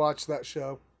to rewatch that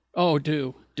show. Oh,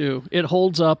 do. It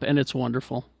holds up and it's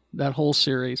wonderful. That whole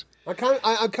series. I'm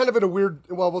kind of in a weird.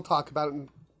 Well, we'll talk about it.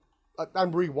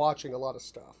 I'm rewatching a lot of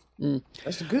stuff.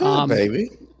 That's good,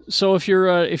 baby. So if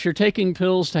you're taking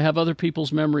pills to have other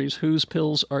people's memories, whose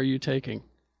pills are you taking?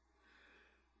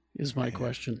 Is my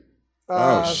question.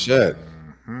 Oh shit.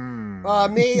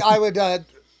 Me, I would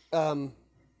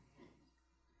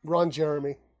Ron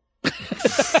Jeremy.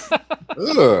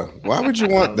 Ugh, why would you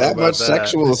want that about much that.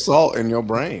 sexual assault in your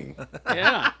brain?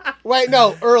 Yeah. Wait,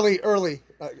 no, early,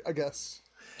 I guess.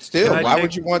 Still, Can I why take-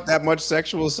 would you want that much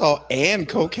sexual assault and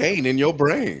cocaine in your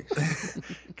brain?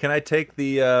 Can I take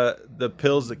the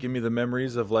pills that give me the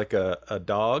memories of like a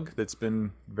dog that's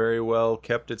been very well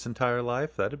kept its entire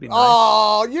life? That'd be nice.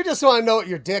 Oh, you just want to know what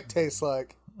your dick tastes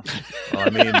like. I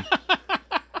mean,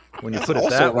 when you put it Also,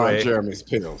 that Ron way. Jeremy's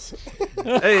pills.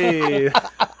 Hey,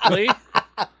 Lee?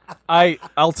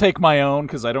 I'll take my own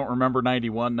because I don't remember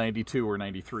 91, 92, or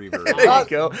 93 very well. there you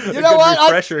go. You A know good what?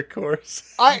 refresher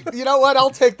course. You know what? I'll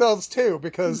take those too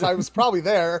because I was probably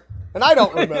there and I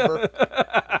don't remember.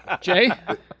 Jay?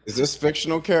 Is this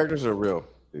fictional characters or real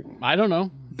people? I don't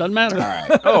know. Doesn't matter. All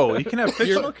right, Oh, you can have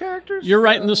fictional characters. You're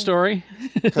writing the story.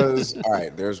 because all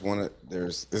right, there's one.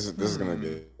 This is gonna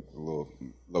get a little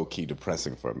low key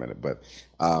depressing for a minute. But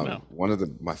one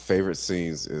of my favorite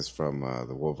scenes is from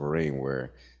the Wolverine,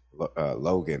 where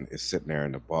Logan is sitting there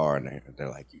in the bar, and they're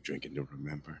like, "You drinking to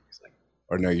remember?" He's like,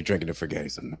 "Or no, you drinking to forget?"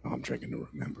 He's like, "No, I'm drinking to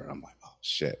remember." I'm like, "Oh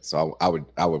shit!" So I would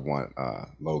want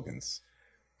Logan's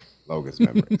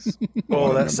memories.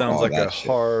 Oh, that sounds like a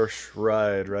harsh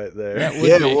ride right there.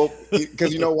 Yeah, well,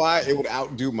 because you know why? It would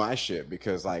outdo my shit.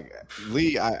 Because like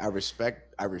Lee, I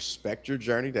respect your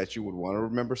journey that you would want to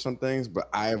remember some things, but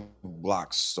I have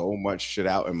blocked so much shit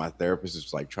out, and my therapist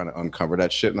is like trying to uncover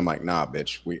that shit, and I'm like, nah,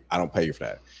 bitch, I don't pay you for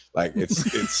that. Like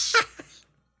it's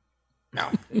no.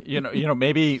 You know,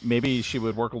 maybe she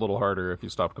would work a little harder if you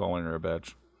stopped calling her a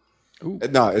bitch. Ooh.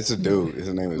 No, it's a dude. His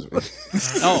name is.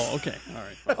 Oh, okay, all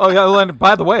right. Oh yeah, and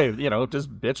by the way, just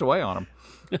bitch away on him.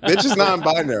 Bitch is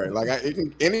non-binary. Like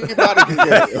anybody can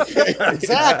get it. Okay?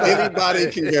 Exactly. Anybody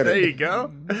can get it. There you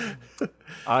go.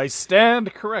 I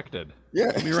stand corrected. Yeah.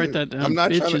 Let me write that down. I'm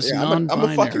not Bitch trying to. is Yeah, I'm a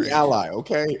fucking non-binary. ally.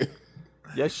 Okay.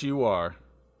 Yes, you are.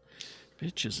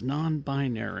 Bitch is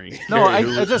non-binary. No,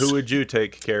 Who would you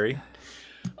take, Carrie?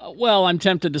 Well, I'm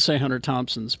tempted to say Hunter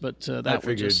Thompson's, but that I would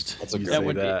figured just that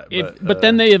would but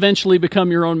then they eventually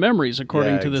become your own memories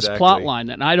according to this exactly. plot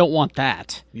line, and I don't want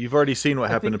that. You've already seen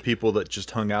what happened to people that just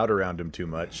hung out around him too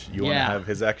much. You want to have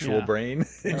his actual brain?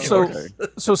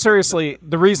 So seriously,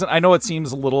 the reason I know it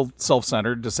seems a little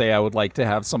self-centered to say I would like to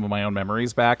have some of my own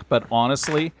memories back, but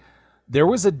honestly, there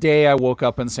was a day I woke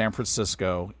up in San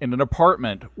Francisco in an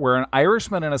apartment where an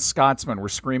Irishman and a Scotsman were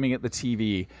screaming at the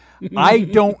TV. I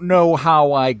don't know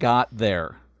how I got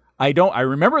there. I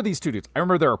remember these two dudes. I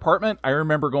remember their apartment. I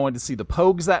remember going to see the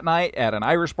Pogues that night at an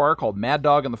Irish bar called Mad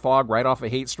Dog in the Fog right off of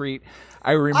Haight Street.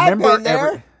 I remember I've been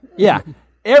there.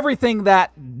 everything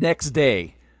that next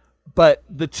day. But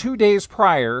the 2 days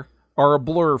prior are a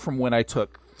blur from when I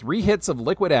took 3 hits of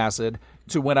liquid acid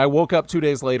to when I woke up 2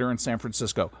 days later in San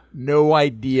Francisco. No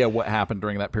idea what happened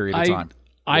during that period of time.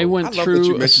 I went I love through. that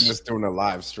you mentioned this during a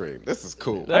live stream. This is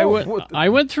cool. I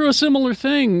went through a similar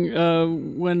thing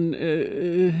when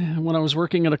I was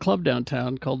working at a club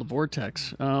downtown called the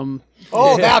Vortex.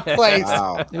 That place.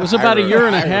 Wow. It was about a year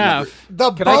and a half.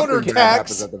 The boner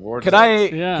tax. Could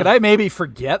I maybe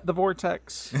forget the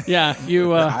Vortex? Yeah,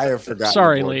 you. I have forgotten.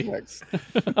 Sorry, the Lee. Vortex.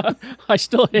 I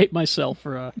still hate myself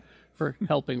for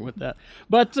helping with that.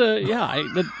 But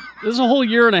there's a whole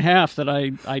year and a half that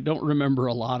I don't remember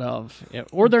a lot of,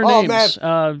 or their names.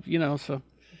 Man. So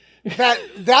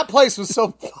That place was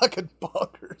so fucking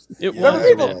bonkers. it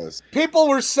Remember was. people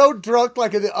were so drunk,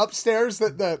 like in the upstairs,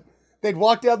 that they'd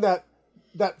walk down that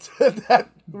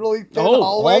really thin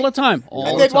hallway all the time.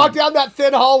 And they'd walk down that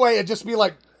thin hallway and just be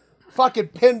like fucking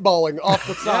pinballing off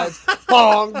the sides.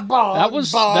 Bong, bong,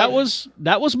 That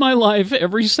was my life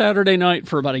every Saturday night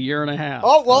for about a year and a half.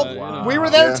 Oh well, we were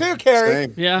there too, Carrie.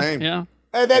 Same, Yeah, same. yeah.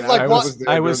 And then And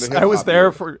I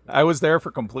was there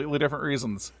for completely different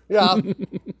reasons. yeah.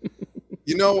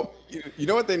 You know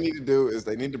what they need to do is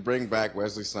they need to bring back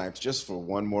Wesley Snipes just for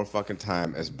one more fucking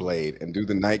time as Blade and do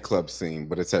the nightclub scene,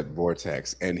 but it's at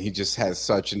Vortex, and he just has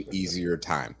such an easier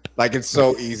time. Like it's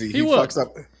so easy. He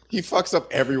fucks up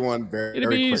everyone very It'd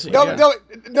be quickly. easy.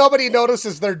 Nobody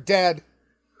notices they're dead.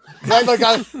 Right? Like,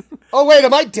 oh wait,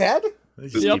 am I dead?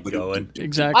 Just keep going.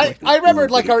 Exactly. I remember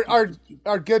like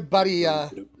our good buddy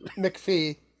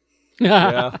McPhee.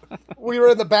 Yeah. We were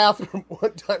in the bathroom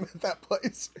one time at that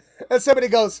place, and somebody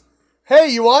goes, "Hey,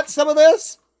 you want some of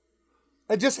this?"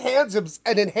 And just hands him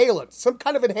an inhalant, some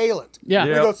kind of inhalant. Yeah.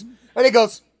 And he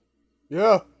goes,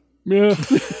 "Yeah." Yeah.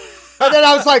 And then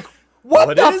I was like,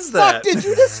 "What the is fuck that? did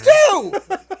you just do?"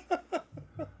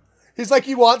 He's like,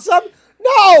 "You want some?"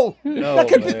 No,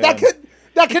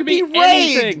 that could be raid.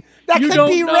 anything. That You could don't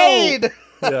be know. raid.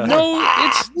 No,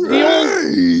 it's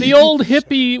the old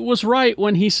hippie was right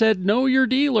when he said know your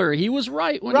dealer. He was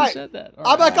right when he said that.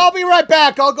 All I'm like, I'll be right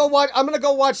back. I'm gonna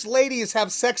go watch ladies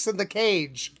have sex in the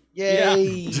cage.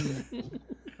 Yay!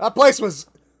 That place was,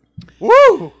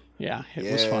 woo. Yeah,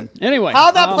 it was fun. Anyway,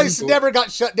 How that place never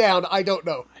got shut down, I don't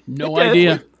know. no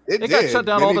idea. It got did shut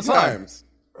down all the time. times.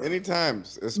 Many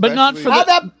times. But not for How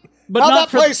the- that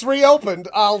not for- place reopened,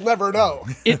 I'll never know.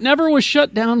 It never was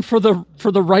shut down for the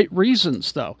right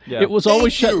reasons, though. Yeah. It was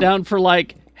always Thank shut you. down for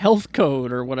like health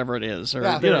code or whatever it is, or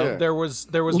Yeah. There was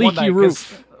Leaky one night, 'cause-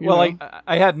 roof, you Well, know?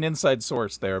 I had an inside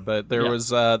source there, but there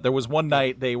Yeah. was one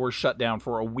night they were shut down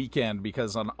for a weekend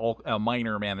because a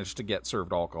minor managed to get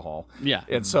served alcohol. Yeah.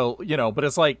 And so but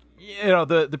it's like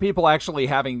the people actually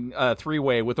having a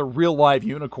 3-way with a real live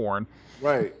unicorn.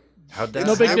 Right. How'd that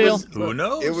No big happen? deal. Who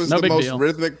knows? It was No the big most deal.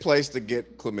 rhythmic place to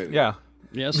get chlamydia. Yeah.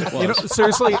 Yes, it was.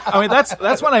 Seriously, I mean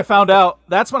that's when I found out.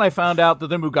 That's when I found out that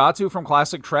the Mugatu from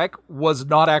Classic Trek was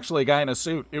not actually a guy in a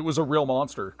suit. It was a real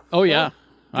monster. Oh yeah,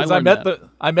 I met the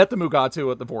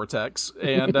Mugatu at the Vortex,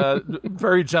 and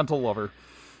very gentle lover.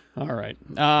 All right,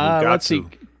 let's see.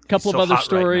 A couple of other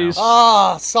stories.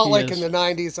 Salt Lake in the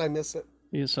 90s. I miss it.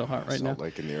 He is so hot right now. Salt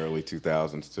Lake in the early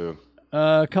 2000s too.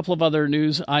 A couple of other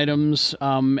news items.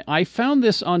 I found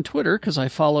this on Twitter because I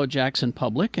follow Jackson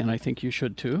Public, and I think you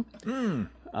should too.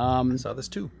 I saw this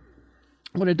too.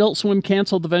 When Adult Swim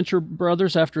canceled the Venture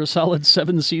Brothers after a solid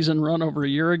 7-season run over a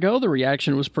year ago, the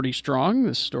reaction was pretty strong,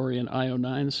 this story in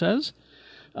IO9 says.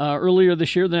 Earlier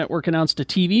this year, the network announced a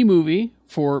TV movie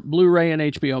for Blu-ray and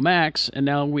HBO Max, and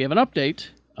now we have an update.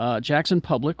 Jackson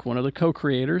Public, one of the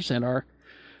co-creators, and our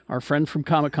friend from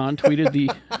Comic-Con,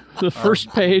 tweeted the first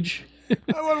page.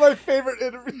 One of my favorite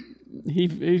interviews.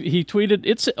 He tweeted,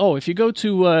 if you go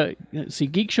to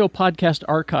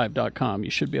geekshowpodcastarchive.com, you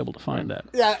should be able to find that.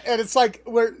 Yeah, and it's like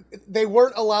they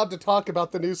weren't allowed to talk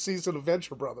about the new season of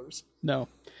Venture Brothers. No.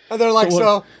 And they're like, what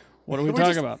are we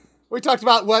talking about? We talked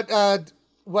about what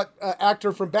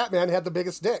actor from Batman had the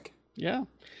biggest dick. Yeah.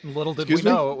 Little did we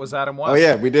know it was Adam West. Oh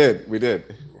yeah, we did.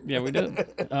 Yeah, we did.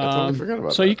 I totally forgot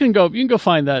about so that. you can go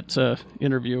find that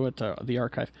interview at the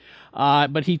archive.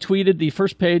 But he tweeted the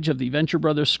first page of the Venture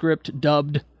Brothers script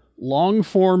dubbed "Long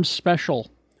Form Special,"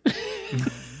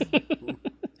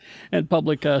 and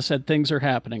Public said things are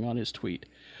happening on his tweet.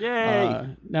 Yay!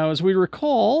 Now, as we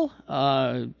recall,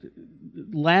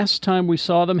 last time we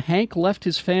saw them, Hank left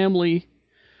his family.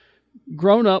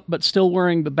 Grown up, but still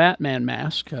wearing the Batman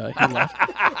mask. He left.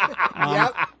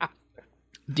 Yep.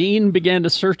 Dean began to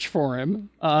search for him.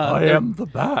 I am the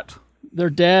Bat. Their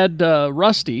dad,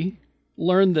 Rusty,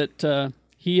 learned that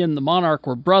he and the Monarch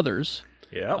were brothers.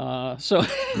 Yeah.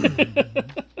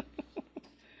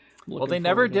 Well, they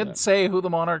never did say who the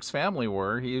Monarch's family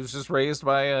were. He was just raised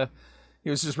by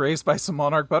some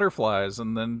Monarch butterflies,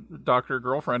 and then Dr.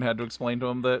 Girlfriend had to explain to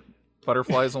him that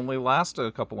butterflies only last a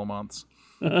couple of months.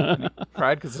 And he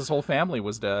cried because his whole family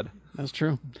was dead. That's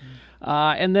true.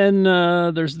 And then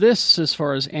there's this as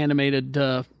far as animated,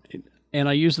 and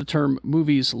I use the term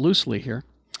movies loosely here.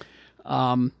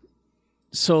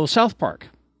 So South Park.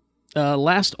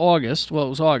 Last August, well, it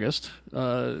was August,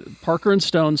 Parker and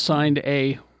Stone signed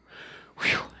a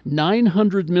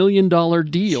 $900 million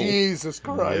deal. Jesus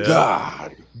Christ.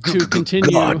 God. To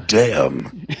continue. God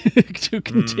damn. To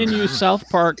continue South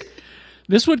Park.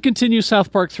 This would continue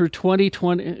South Park through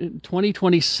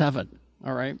 2027,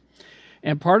 all right?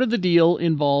 And part of the deal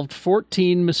involved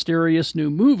 14 mysterious new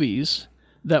movies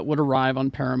that would arrive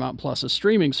on Paramount Plus's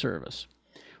streaming service.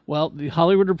 Well, the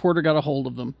Hollywood Reporter got a hold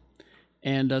of them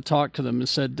and talked to them and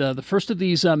said the first of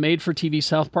these made-for-TV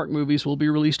South Park movies will be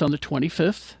released on the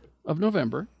 25th of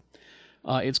November.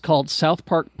 It's called South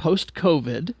Park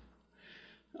Post-COVID.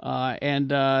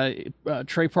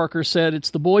 Trey Parker said,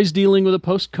 it's the boys dealing with a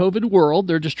post-COVID world.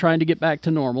 They're just trying to get back to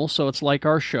normal. So it's like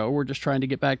our show. We're just trying to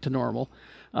get back to normal.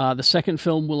 The second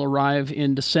film will arrive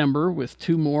in December, with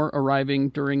 2 more arriving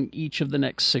during each of the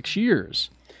next 6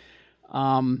 years.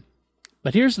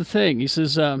 But here's the thing. He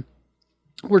says,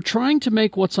 we're trying to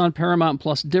make what's on Paramount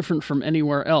Plus different from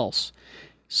anywhere else.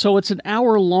 So it's an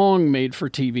hour-long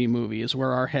made-for-TV movie is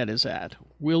where our head is at.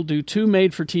 We'll do 2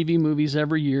 made-for-TV movies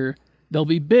every year. They'll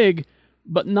be big,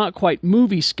 but not quite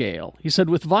movie scale. He said,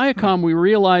 with Viacom, we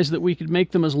realized that we could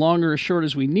make them as long or as short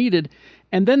as we needed,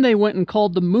 and then they went and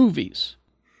called them movies.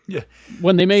 Yeah.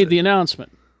 When they made the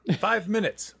announcement. 5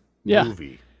 minutes. Yeah.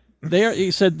 Movie.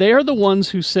 He said, they are the ones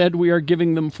who said we are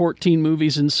giving them 14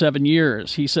 movies in 7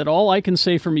 years. He said, all I can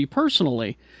say for me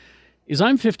personally is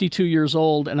I'm 52 years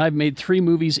old, and I've made 3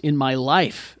 movies in my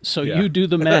life. So you do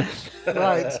the math.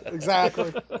 Right,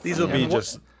 exactly. These will be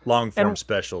just long-form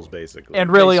specials, basically.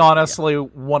 And really, honestly,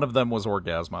 one of them was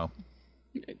Orgasmo.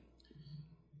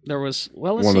 There was,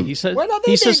 let's see. He said, Why don't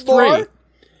they he says make more? 3.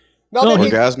 No, they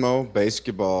need- Orgasmo,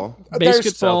 basketball.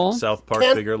 Basketball. South Park,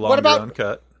 Can- bigger, what longer, about-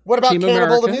 uncut. What about Team Cannibal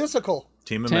America? the Musical?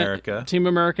 Team America. Team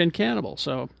America and Cannibal.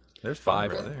 So There's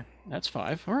 5 right there. that's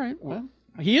 5. All right. Well,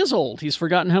 he is old. He's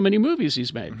forgotten how many movies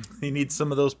he's made. He needs some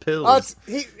of those pills.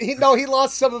 He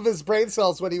lost some of his brain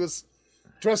cells when he was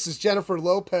dressed as Jennifer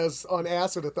Lopez on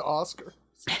acid at the Oscar.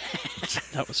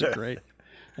 That was great.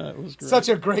 That was great. Such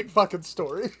a great fucking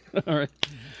story. All right.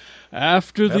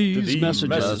 After these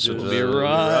messages, we'll be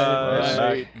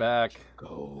right back.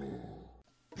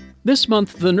 This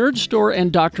month, the Nerd Store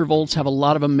and Dr. Volts have a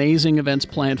lot of amazing events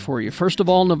planned for you. First of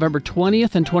all, November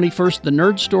 20th and 21st, the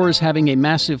Nerd Store is having a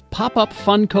massive pop-up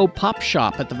Funko Pop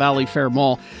Shop at the Valley Fair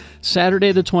Mall.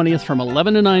 Saturday the 20th from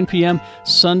 11 to 9 p.m.,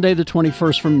 Sunday the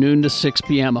 21st from noon to 6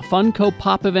 p.m. A Funko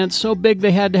Pop event so big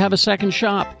they had to have a second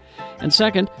shop. And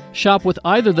second, shop with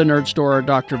either the Nerd Store or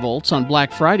Dr. Volts on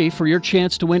Black Friday for your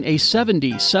chance to win a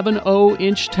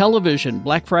 70.70-inch television.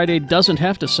 Black Friday doesn't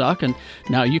have to suck, and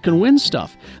now you can win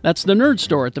stuff. That's the Nerd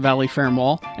Store at the Valley Fair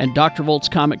Mall and Dr. Volts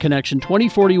Comic Connection,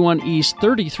 2041 East,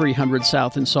 3300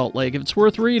 South in Salt Lake. If it's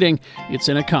worth reading, it's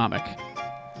in a comic.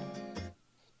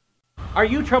 Are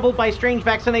you troubled by strange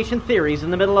vaccination theories in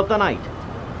the middle of the night?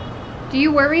 Do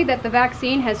you worry that the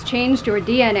vaccine has changed your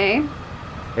DNA?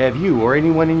 Have you or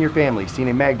anyone in your family seen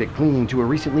a magnet clinging to a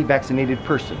recently vaccinated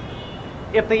person?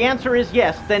 If the answer is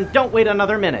yes, then don't wait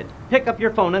another minute. Pick up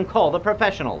your phone and call the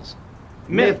professionals.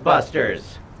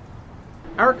 Mythbusters.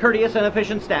 Our courteous and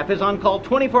efficient staff is on call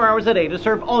 24 hours a day to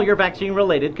serve all your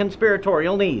vaccine-related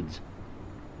conspiratorial needs.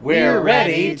 We're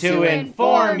ready to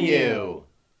inform you.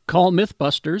 Call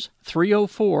Mythbusters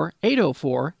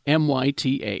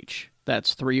 304-804-MYTH.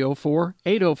 That's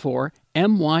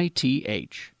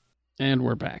 304-804-MYTH. And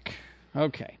we're back.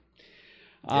 Okay.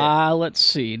 Let's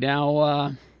see.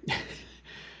 Now,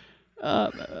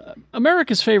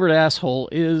 America's favorite asshole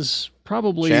is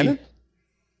probably... Shannon?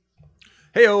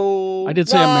 Hey-o! I did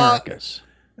say America's.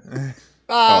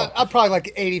 I'm probably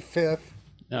like 85th.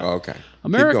 No. Oh, okay.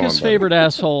 America's Keep going, favorite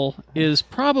asshole is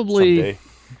probably Someday.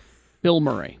 Bill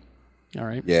Murray. All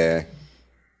right? Yeah.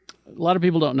 A lot of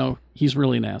people don't know he's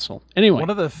really an asshole. Anyway.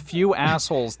 One of the few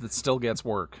assholes that still gets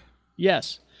work.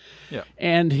 Yes. Yeah.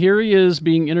 And here he is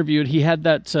being interviewed. He had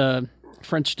that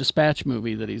French Dispatch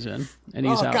movie that he's in, and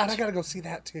he's God, I gotta go see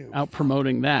that too. out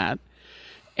promoting that.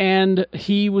 And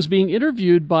he was being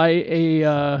interviewed by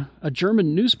a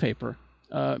German newspaper.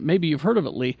 Maybe you've heard of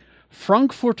it, Lee.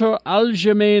 Frankfurter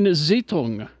Allgemeine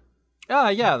Zeitung.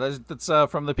 Yeah, that's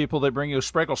from the people that bring you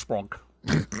Spregelsprunk.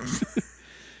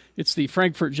 It's the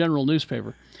Frankfurt General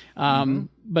newspaper.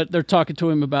 But they're talking to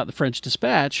him about the French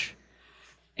Dispatch.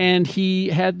 And he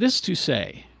had this to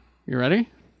say. You ready?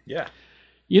 Yeah.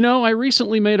 You know, I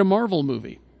recently made a Marvel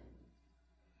movie.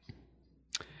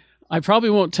 I probably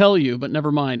won't tell you, but never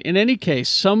mind. In any case,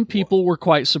 some people were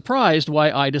quite surprised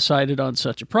why I decided on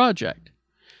such a project.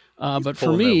 But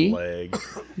for me,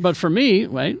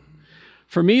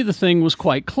 the thing was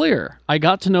quite clear. I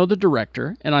got to know the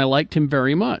director, and I liked him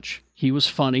very much. He was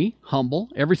funny, humble,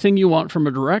 everything you want from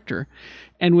a director.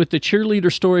 And with the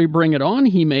cheerleader story Bring It On,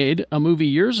 he made a movie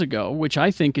years ago, which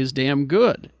I think is damn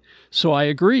good. So I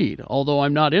agreed, although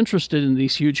I'm not interested in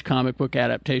these huge comic book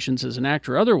adaptations as an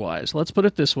actor otherwise. Let's put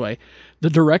it this way.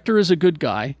 The director is a good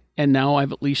guy, and now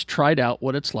I've at least tried out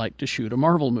what it's like to shoot a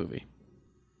Marvel movie.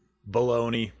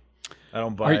 Baloney. I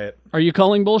don't buy it. Are you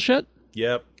calling bullshit?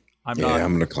 Yep. I'm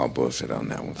going to call bullshit on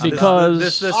that one. Because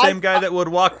this is the same guy that would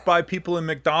walk by people in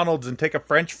McDonald's and take a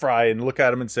French fry and look at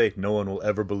them and say, "No one will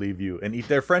ever believe you," and eat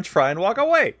their French fry and walk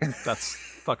away. That's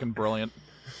fucking brilliant.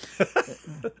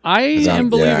 I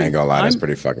am believing. Yeah, I ain't gonna lie, that's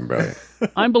pretty fucking brilliant.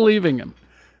 I'm believing him.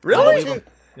 Really?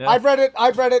 Yeah. I've read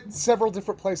it in several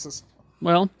different places.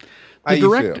 Well, How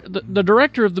you feel? the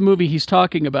director of the movie he's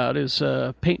talking about is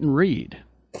Peyton Reed,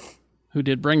 who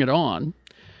did Bring It On,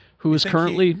 who is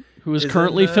currently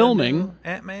filming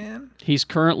Ant-Man. He's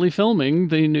currently filming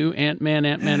the new Ant-Man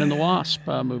and the Wasp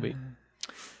movie,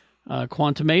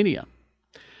 Quantumania.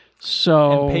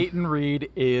 So And Peyton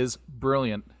Reed is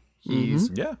brilliant.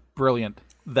 He's brilliant.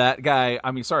 That guy,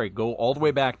 go all the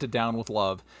way back to Down with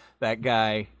Love. That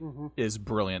guy is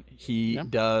brilliant. He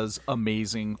does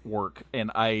amazing work.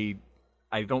 And I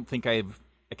don't think I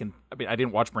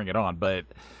didn't watch Bring It On, but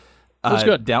it was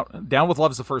good. Down with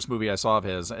Love is the first movie I saw of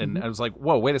his. And I was like,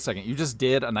 whoa, wait a second. You just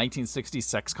did a 1960s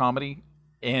sex comedy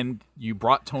and you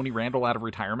brought Tony Randall out of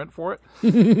retirement for it?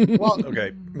 Well,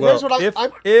 Okay. here's Well, what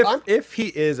if he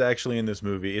is actually in this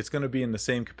movie, it's going to be in the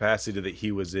same capacity that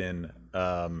he was in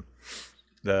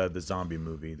the zombie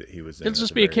movie that he was in. It'll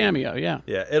just be a cameo, yeah.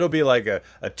 Yeah, it'll be like a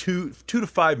 2 to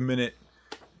 5 minute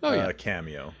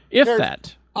cameo. If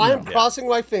that. I am crossing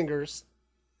my fingers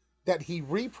that he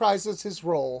reprises his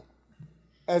role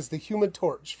as the Human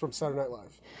Torch from Saturday Night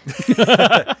Live.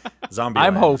 Zombie.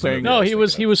 I'm hoping. No, he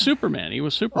was Superman. He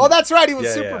was Superman. Oh, that's right. He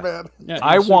was Superman. Yeah, he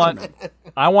I was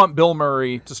want Bill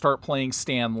Murray to start playing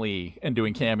Stan Lee and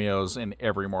doing cameos in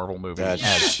every Marvel movie. That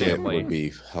as shit Stan Lee. would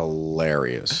be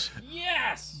hilarious.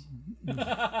 Yes.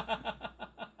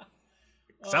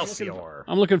 Excelsior.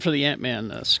 I'm looking for the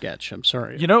Ant-Man sketch. I'm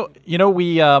sorry. You know,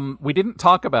 we didn't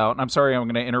talk about. I'm sorry, I'm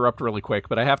going to interrupt really quick,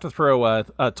 but I have to throw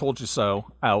 "Told You So"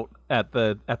 out at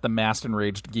the Masked and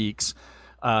Raged Geeks.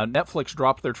 Netflix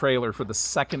dropped their trailer for the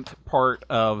second part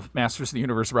of Masters of the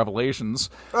Universe Revelations,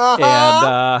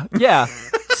 and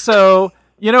so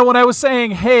You know, when I was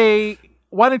saying, hey,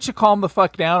 why don't you calm the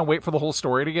fuck down and wait for the whole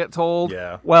story to get told?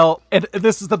 Yeah. Well, and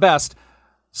this is the best.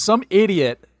 Some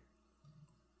idiot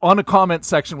on a comment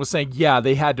section was saying, yeah,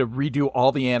 they had to redo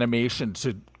all the animation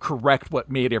to correct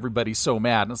what made everybody so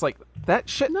mad. And it's like, that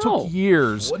shit took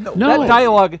years. No.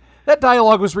 That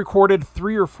dialogue was recorded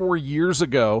 3 or 4 years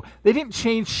ago. They didn't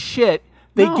change shit.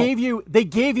 They gave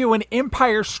you an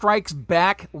Empire Strikes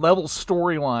Back level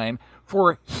storyline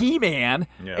for He-Man,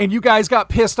 and you guys got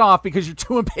pissed off because you're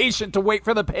too impatient to wait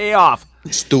for the payoff.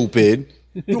 Stupid.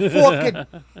 You fucking,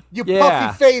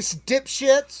 puffy face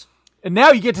dipshits. And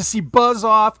now you get to see Buzz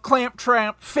Off, Clamp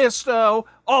Tramp, Fisto,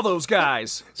 all those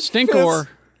guys. Stinkor.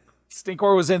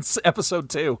 Stinkor was in episode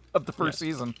 2 of the first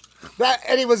season.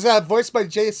 And he was voiced by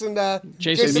Jason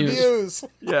Mewes.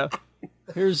 Yeah.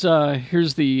 Here's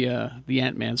the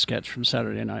Ant-Man sketch from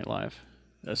Saturday Night Live.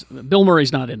 Bill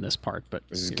Murray's not in this part, but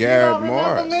this is Garrett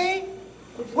Morris. Me?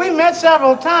 We met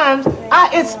several times.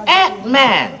 It's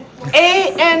Ant-Man.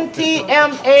 Antman.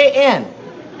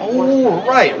 Oh,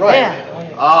 right. Yeah.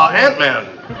 Ant-Man.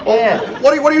 Yeah.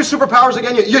 What are your superpowers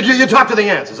again? You talk to the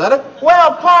ants, is that it?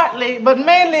 Well, partly, but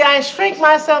mainly I shrink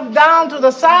myself down to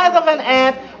the size of an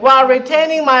ant while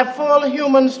retaining my full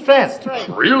human strength.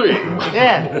 Really?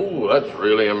 Yeah. Oh, that's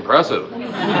really impressive.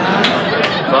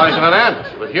 Size of an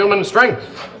ant with human strength.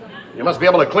 You must be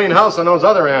able to clean house on those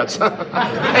other ants.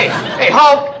 Hey,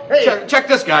 Hulk! Hey. Check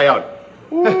this guy out.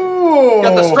 Ooh.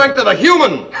 Got the strength of a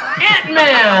human.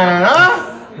 Ant-Man, huh?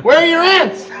 Where are your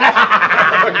ants?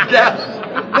 Yes.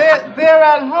 They're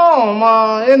at home,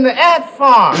 in the ant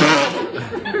farm.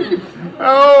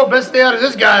 Oh, best stay out of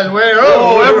this guy's way.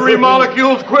 Oh, every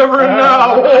molecule's quivering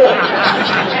now.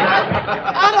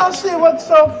 I don't see what's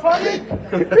so funny.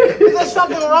 Is there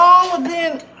something wrong with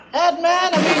being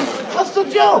Ant-Man? I mean, what's the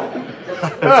joke?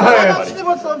 I don't see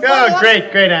what's so funny. Oh, great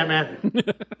Ant-Man.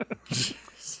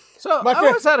 So I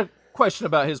always had a question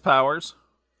about his powers.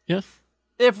 Yes.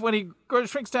 If when he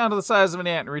shrinks down to the size of an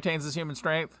ant and retains his human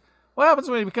strength, what happens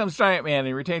when he becomes Giant Man and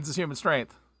he retains his human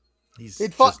strength? He's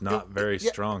just not very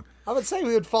strong. I would say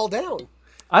he would fall down.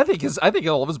 I think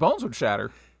all of his bones would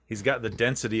shatter. He's got the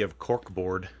density of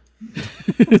corkboard.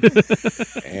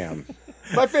 Damn.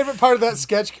 My favorite part of that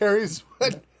sketch, Carrie, is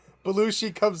when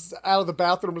Belushi comes out of the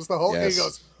bathroom as the Hulk and he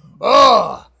goes,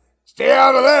 "Oh, stay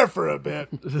out of there for a bit."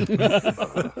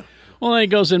 Well, then he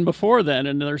goes in before then,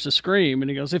 and there's a scream, and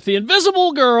he goes, "If the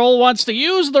invisible girl wants to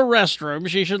use the restroom,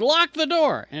 she should lock the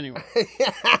door." Anyway.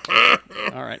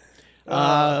 All right.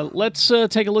 Let's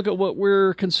take a look at what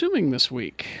we're consuming this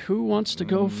week. Who wants to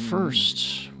go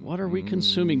first? What are we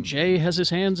consuming? Jay has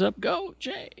his hands up. Go,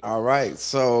 Jay. All right.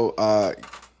 So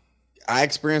I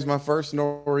experienced my first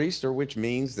nor'easter, which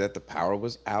means that the power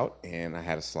was out and I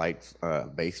had a slight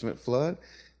basement flood.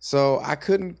 So I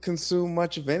couldn't consume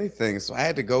much of anything. So I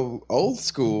had to go old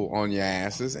school on your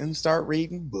asses and start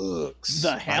reading books.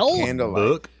 The hell?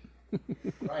 Book?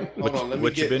 Right. Hold on. Let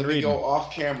me go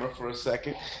off camera for a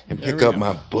second and pick up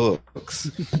my books.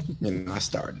 And I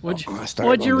started.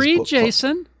 What'd you read,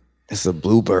 Jason? It's a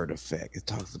Bluebird Effect. It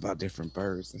talks about different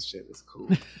birds and shit. It's cool.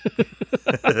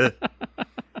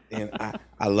 And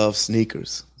I love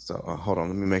sneakers. So hold on,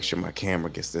 let me make sure my camera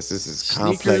gets this. This is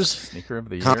Sneaker of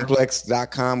the year.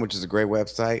 Complex.com, which is a great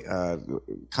website.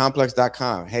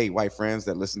 Complex.com. Hey, white friends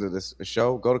that listen to this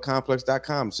show, go to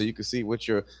Complex.com so you can see what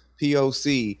your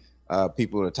POC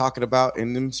people are talking about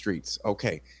in them streets.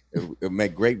 Okay, it'll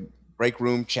make great break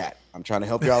room chat. I'm trying to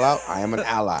help y'all out. I am an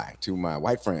ally to my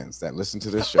white friends that listen to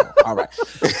this show. All right.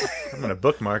 I'm going to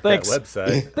bookmark that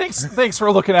website. Thanks for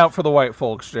looking out for the white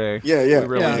folks, Jay. Yeah. We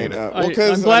really need it.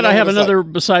 I'm glad I have another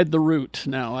beside the root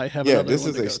now. I have another this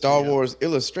is a Star Wars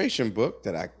illustration book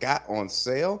that I got on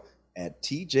sale at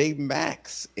TJ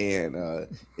Maxx. And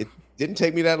it didn't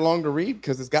take me that long to read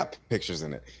because it's got pictures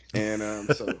in it. And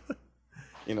so...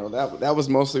 You know, that was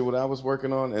mostly what I was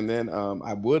working on. And then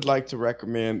I would like to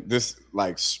recommend this,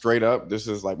 like, straight up. This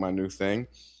is like my new thing.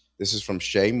 This is from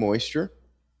Shea Moisture.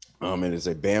 It is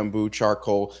a bamboo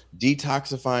charcoal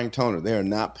detoxifying toner. They are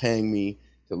not paying me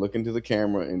to look into the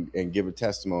camera and give a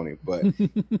testimony. But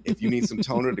if you need some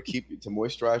toner to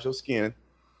moisturize your skin,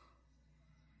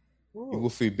 you will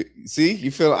feel. See, I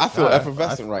feel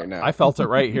effervescent right now. I felt it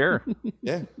right here.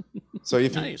 Yeah. So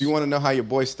if you want to know how your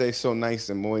boy stays so nice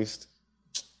and moist,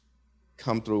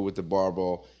 come through with the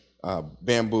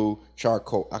bamboo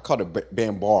charcoal. I call it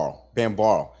bamboo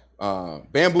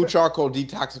charcoal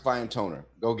detoxifying toner.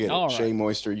 Go get it. Right. Shea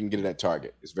Moisture. You can get it at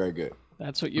Target. It's very good.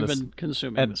 That's what you've been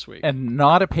consuming this week. And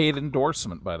not a paid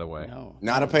endorsement, by the way. No.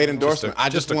 Not a paid endorsement. I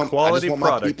just want my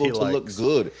people to look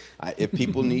good. If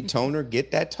people need toner, get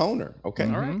that toner. Okay.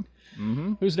 All right.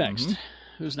 Mm-hmm. Who's next?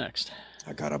 Who's next?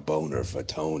 I got a boner for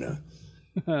toner.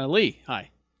 Lee, hi.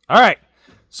 All right.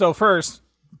 So first,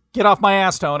 get off my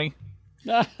ass, Tony.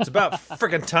 It's about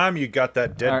freaking time you got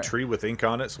that dead right. tree with ink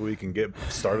on it so we can get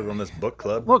started on this book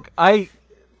club. Look, I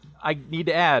need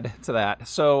to add to that.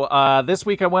 So this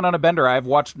week I went on a bender. I've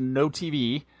watched no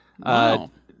TV.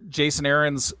 Wow. Jason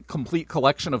Aaron's complete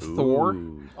collection of Thor.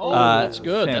 Oh, that's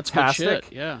good. Fantastic. That's good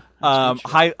shit. Yeah. That's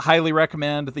good shit. Highly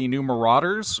recommend the new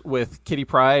Marauders with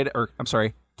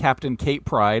Captain Kate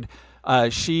Pride.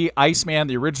 She, Iceman,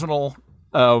 the original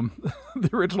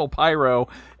Pyro,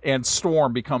 and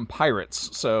Storm become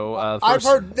pirates. So I've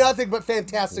heard nothing but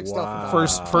fantastic stuff about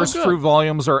it. First 3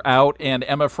 volumes are out, and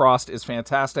Emma Frost is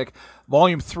fantastic.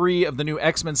 Volume 3 of the new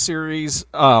X-Men series.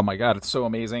 Oh my god, it's so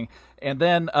amazing. And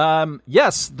then,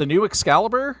 yes, the new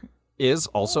Excalibur is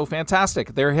also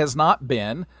fantastic. There has not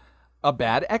been a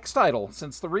bad X title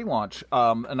since the relaunch,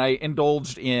 and I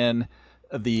indulged in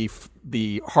the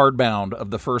hardbound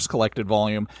of the first collected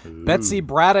volume. Ooh. Betsy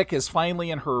Braddock is finally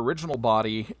in her original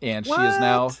body, and she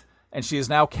is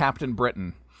now Captain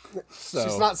Britain. So,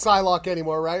 she's not Psylocke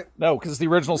anymore, right? No, because the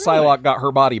original Psylocke got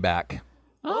her body back.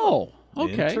 Oh,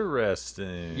 okay.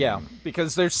 Interesting. Yeah,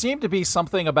 because there seemed to be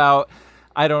something about,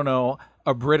 I don't know,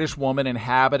 a British woman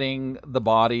inhabiting the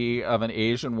body of an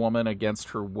Asian woman against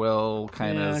her will,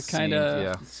 kind of.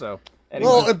 Yeah, so. Anyway,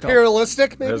 a little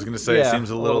imperialistic, maybe? I was going to say, it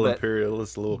seems a little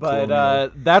imperialist, a little colonial.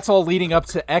 But that's all leading up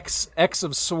to X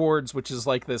of Swords, which is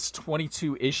like this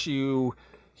 22-issue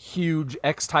huge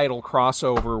X-title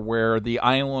crossover where the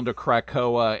island of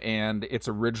Krakoa and its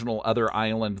original other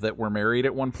island that were married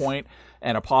at one point,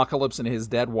 and Apocalypse and his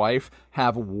dead wife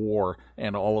have war,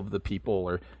 and all of the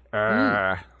people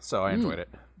are... So I enjoyed it.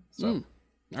 So,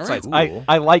 all right.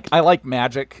 I like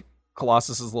Magic,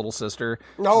 Colossus's little sister.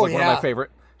 Oh, One of my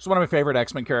favorite... She's one of my favorite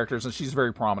X-Men characters, and she's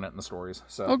very prominent in the stories.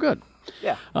 So. Oh, good.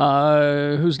 Yeah.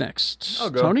 Who's next? I'll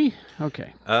go. Tony?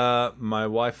 Okay. My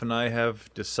wife and I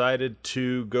have decided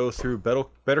to go through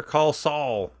Better Call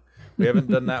Saul. We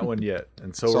haven't done that one yet,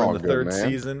 and so we're in the third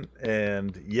season.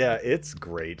 And yeah, it's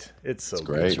great. It's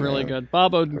great. It's really good.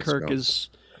 Bob Odenkirk is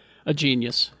a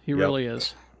genius. He really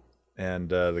is. And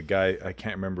the guy, I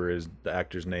can't remember the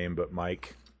actor's name, but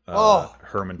Mike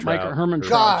Herman Trout. Herman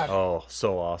Trout. Oh,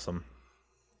 so awesome.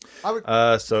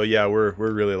 So yeah, we're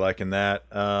really liking that.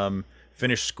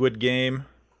 Finished Squid Game.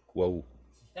 Whoa.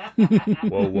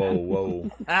 Whoa.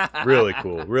 Really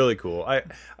cool.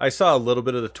 I saw a little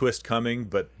bit of the twist coming,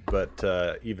 but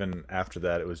even after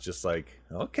that, it was just like,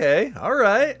 okay, all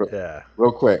right. Yeah.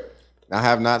 Real quick, I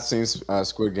have not seen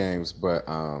Squid Games, but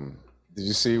did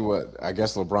you see what I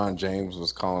guess LeBron James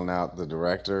was calling out the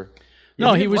director?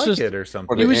 No, he was like just it or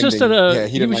something. He was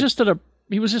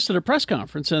just at a press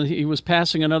conference, and he was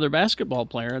passing another basketball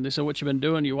player, and they said, "What you been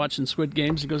doing? You watching Squid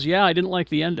Games?" He goes, "Yeah, I didn't like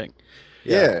the ending."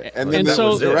 Yeah, and then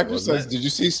the director says, "Did you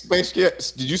see Space Jam?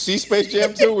 Did you see Space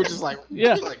Jam 2?" Which is like,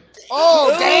 yeah.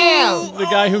 Oh damn!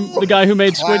 The guy who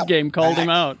made Squid Game called him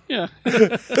out. Yeah.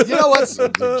 You know what? Speaking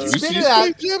of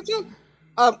that, Space Jam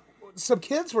 2? Some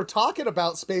kids were talking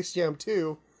about Space Jam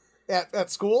 2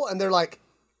 at school, and they're like,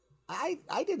 I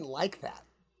didn't like that.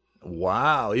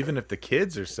 Wow, even if the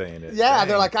kids are saying it. Yeah, dang.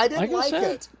 they're like, I didn't like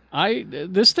it.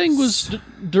 This thing was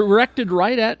directed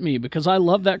right at me because I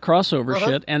love that crossover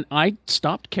shit, and I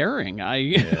stopped caring.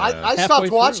 I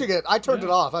stopped watching it. I turned it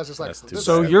off. I was just like,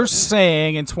 so you're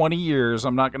saying in 20 years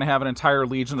I'm not going to have an entire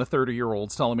legion of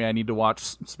 30-years telling me I need to watch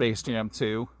Space Jam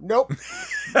 2? Nope.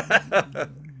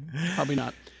 Probably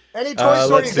not. Any toy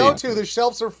store you go to, the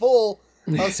shelves are full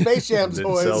of Space Jam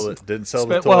toys. Didn't sell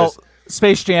the toys. Well,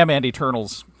 Space Jam and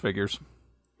Eternals figures.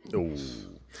 Ooh.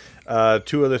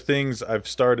 Two other things. I've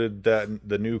started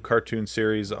the new cartoon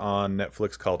series on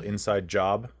Netflix called Inside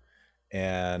Job,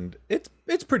 and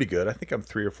it's pretty good. I think I'm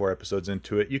 3 or 4 episodes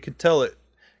into it. You can tell it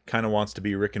kind of wants to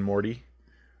be Rick and Morty,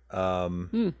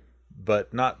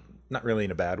 but not really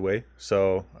in a bad way.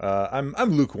 So I'm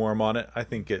lukewarm on it. I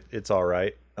think it's all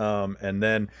right. And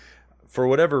then for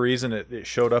whatever reason, it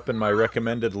showed up in my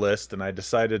recommended list, and I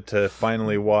decided to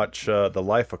finally watch The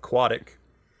Life Aquatic.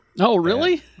 Oh,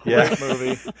 really? Yeah.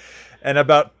 movie. And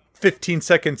about 15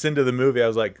 seconds into the movie, I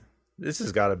was like, this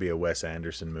has got to be a Wes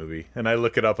Anderson movie. And I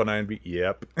look it up on IMDb.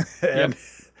 Yep. And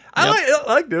I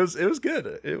liked it. It was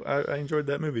good. I enjoyed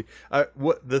that movie.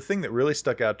 The thing that really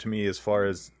stuck out to me as far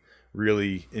as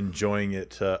really enjoying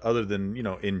it, other than,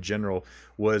 in general,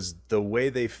 was the way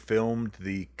they filmed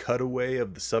the cutaway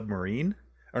of the submarine.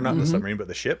 Or not the submarine, but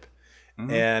the ship.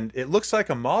 Mm-hmm. And it looks like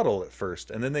a model at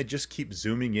first, and then they just keep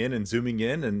zooming in,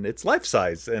 and it's life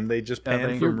size, and they just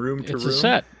pan from room to room. It's a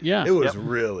set, yeah. It was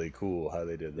really cool how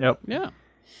they did that. Yep. Yeah.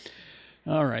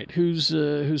 All right, who's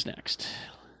next?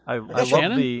 I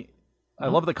love the. I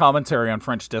love the commentary on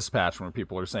French Dispatch when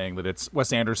people are saying that it's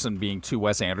Wes Anderson being too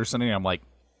Wes Anderson, and I'm like,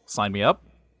 sign me up.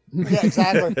 Yeah,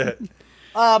 exactly.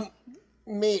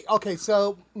 Okay,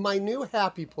 so my new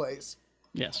happy place.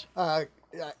 Yes.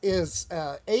 Is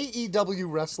AEW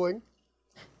wrestling.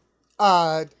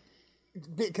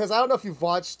 Because I don't know if you've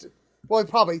watched. Well,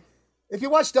 probably. If you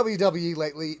watch WWE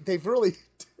lately,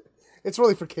 it's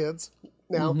really for kids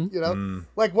now. You know,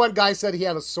 like one guy said he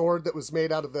had a sword that was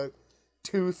made out of the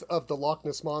tooth of the Loch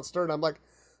Ness monster, and I'm like,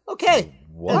 okay,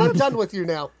 I'm done with you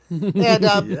now.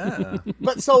 And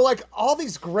but so like all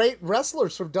these great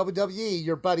wrestlers from WWE,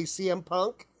 your buddy CM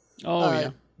Punk,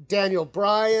 Daniel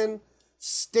Bryan,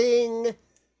 Sting,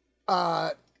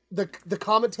 the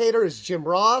commentator is Jim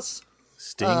Ross.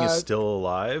 Sting is still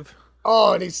alive.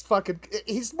 Oh, and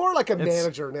he's more like a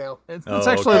manager now. It's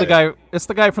actually the guy. It's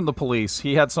the guy from the Police.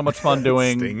 He had so much fun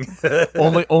doing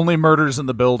only murders in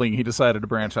the building. He decided to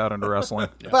branch out into wrestling.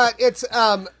 But it's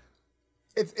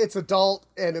adult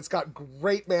and it's got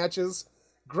great matches,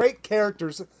 great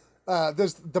characters.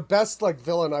 There's the best like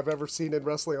villain I've ever seen in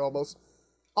wrestling,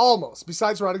 almost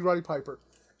besides Roddy Piper,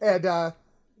 and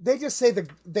they just say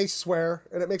they swear,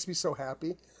 and it makes me so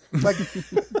happy. Like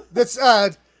this.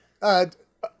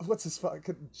 What's his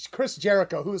fucking Chris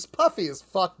Jericho, who is puffy as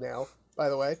fuck now, by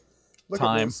the way. Look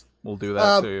at this. We'll do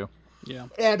that to you. Yeah.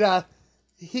 And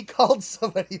he called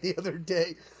somebody the other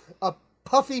day a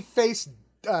puffy faced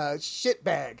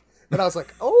shitbag. And I was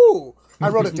like, oh, I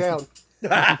wrote it down.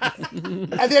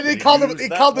 And then he called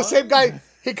the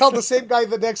same guy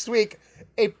the next week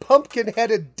a pumpkin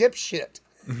headed dipshit.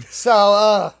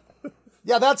 So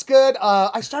yeah, that's good.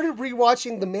 I started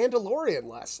rewatching The Mandalorian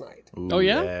last night. Ooh, oh,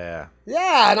 yeah?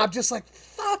 Yeah, and I'm just like,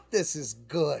 fuck, this is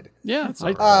good. Yeah,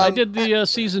 I did the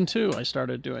season 2. I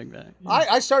started doing that. Yeah.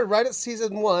 I started right at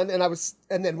season 1,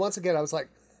 and then once again, I was like,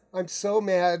 I'm so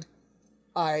mad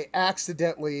I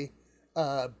accidentally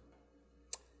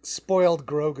spoiled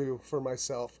Grogu for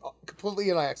myself. Completely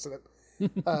an accident.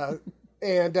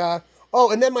 And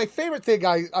then my favorite thing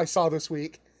I saw this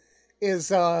week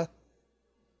is...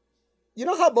 you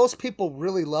know how most people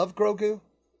really love Grogu?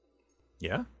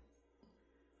 Yeah.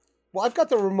 Well, I've got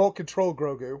the remote control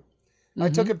Grogu. I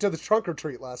took him to the trunk or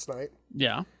treat last night.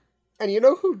 Yeah. And you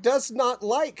know who does not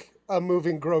like a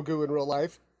moving Grogu in real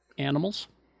life? Animals.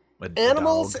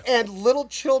 Animals and little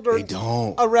children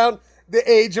around the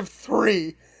age of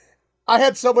 3. I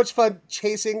had so much fun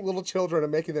chasing little children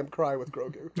and making them cry with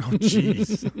Grogu. Oh,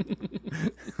 jeez.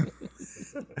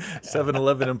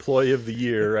 7-Eleven Employee of the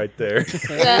Year right there.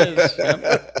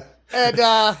 Yeah.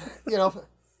 And,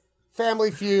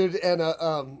 Family Feud and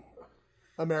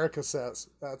America Says.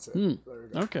 That's it. There you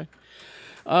go. Okay.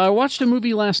 I watched a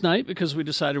movie last night because we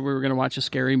decided we were going to watch a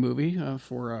scary movie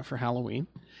for Halloween.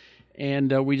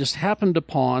 And we just happened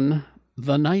upon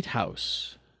The Night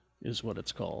House, is what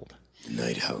it's called.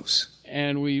 Night House.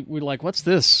 And we like, what's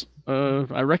this?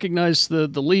 I recognize the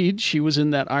lead. She was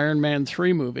in that Iron Man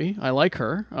 3 movie. I like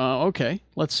her. Okay,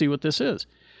 let's see what this is.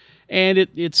 And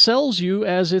it sells you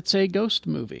as it's a ghost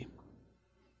movie.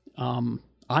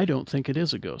 I don't think it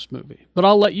is a ghost movie, but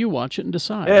I'll let you watch it and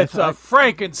decide. It's a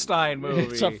Frankenstein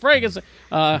movie. It's a Frankenstein.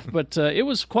 But it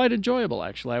was quite enjoyable,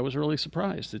 actually. I was really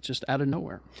surprised. It's just out of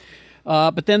nowhere.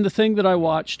 But then the thing that I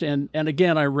watched, and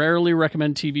again, I rarely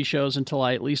recommend TV shows until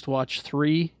I at least watch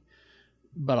 3,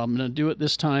 but I'm going to do it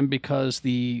this time because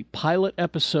the pilot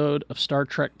episode of Star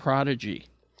Trek Prodigy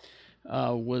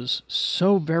was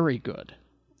so very good.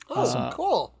 Oh,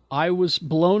 cool. I was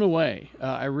blown away.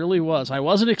 I really was. I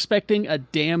wasn't expecting a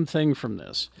damn thing from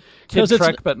this. Kid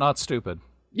Trek, but not stupid.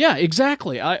 Yeah,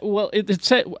 exactly. It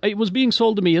said it was being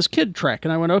sold to me as Kid Trek,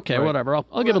 and I went, okay, whatever.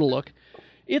 I'll give it a look.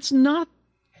 It's not.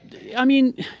 I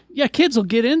mean, yeah, kids will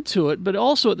get into it, but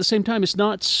also at the same time, it's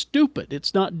not stupid.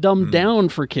 It's not dumbed down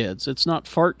for kids. It's not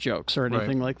fart jokes or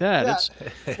anything like that.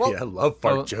 Yeah. Yeah, I love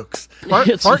fart jokes.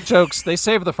 Fart jokes. They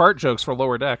save the fart jokes for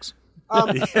lower decks.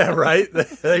 Yeah, right.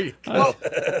 There you go. Well,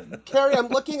 Carrie, I'm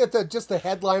looking at just the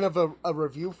headline of a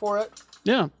review for it.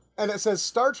 Yeah. And it says,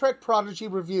 Star Trek Prodigy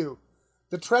Review.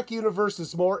 The Trek universe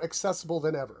is more accessible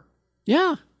than ever.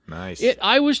 Yeah. Nice.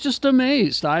 I was just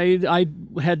amazed. I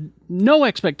had no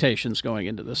expectations going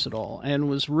into this at all and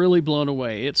was really blown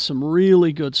away. It's some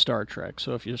really good Star Trek.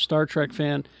 So if you're a Star Trek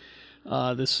fan,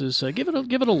 this is give it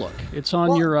a look. It's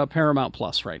on your Paramount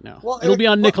Plus right now. Well, it'll be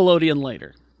on Nickelodeon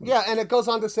later. Yeah, and it goes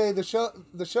on to say the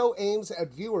show aims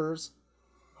at viewers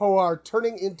who are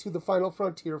turning into the final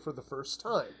frontier for the first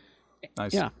time.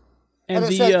 Nice. Yeah. And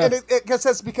it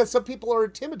says because some people are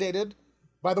intimidated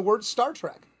by the word Star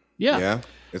Trek. Yeah.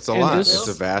 It's a lot. It's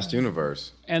a vast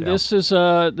universe. And this is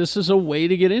a way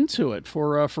to get into it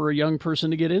for a young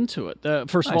person to get into it.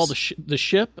 First of all, the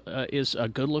ship is a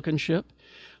good-looking ship.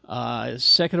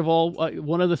 Second of all,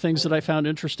 one of the things that I found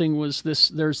interesting was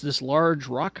there's this large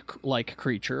rock-like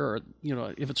creature, or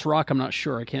if it's rock, I'm not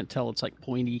sure. I can't tell. It's like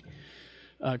pointy,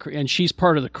 and she's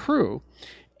part of the crew,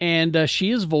 and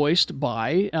she is voiced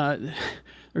by.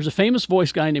 There's a famous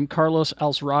voice guy named Carlos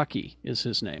Alzraqui is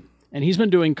his name. And he's been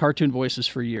doing cartoon voices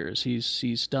for years.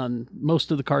 He's done most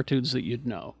of the cartoons that you'd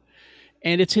know.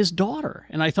 And it's his daughter.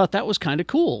 And I thought that was kind of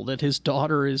cool that his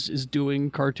daughter is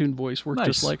doing cartoon voice work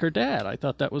just like her dad. I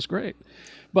thought that was great.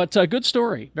 But good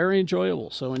story. Very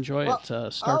enjoyable. So enjoy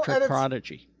it. Star Trek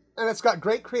Prodigy. And it's got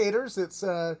great creators. It's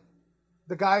the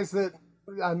guys that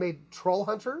made Troll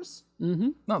Hunters. Mm-hmm.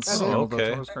 Not so.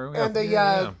 Okay. And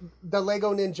the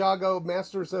Lego Ninjago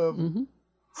Masters of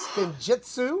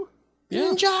Spinjitzu.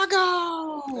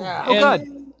 Ninjago! Yeah. Oh, God.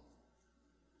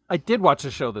 I did watch a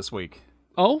show this week.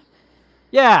 Oh?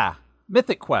 Yeah.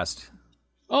 Mythic Quest.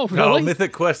 Oh, really? No,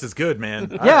 Mythic Quest is good, man.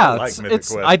 Yeah, I like Mythic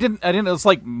Quest. I didn't. It's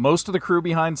like most of the crew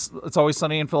behind It's Always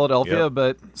Sunny in Philadelphia,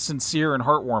 but sincere and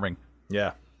heartwarming.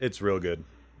 Yeah, it's real good.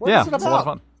 What is it it's a lot of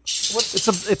about? fun.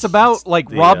 It's about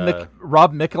like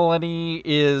Rob McElhenney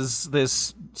is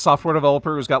this software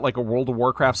developer who's got like a World of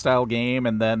Warcraft style game,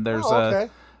 and then there's a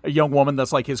young woman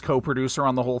that's like his co-producer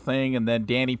on the whole thing, and then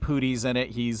Danny Pudi's in it.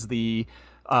 He's the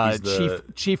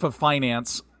chief of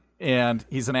finance, and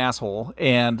he's an asshole.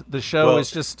 And the show is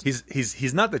just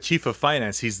he's not the chief of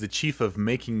finance. He's the chief of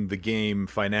making the game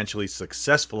financially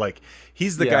successful. Like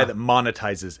he's the guy that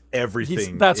monetizes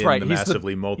everything. That's right. The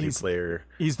massively multiplayer.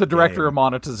 He's the director of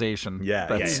monetization.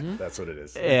 That's what it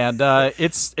is. And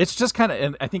it's just kind of.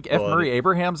 And I think F. Murray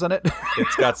Abraham's in it.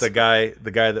 It's got the guy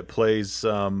that plays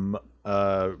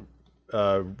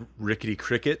Rickety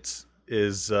Crickets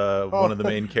is one of the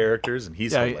main characters, and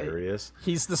he's hilarious.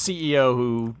 He's the CEO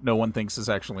who no one thinks is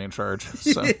actually in charge.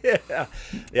 So.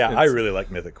 I really like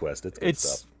Mythic Quest. It's good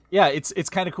stuff. Yeah, it's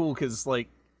kind of cool because like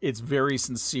it's very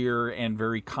sincere and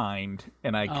very kind,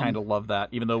 and I kind of love that.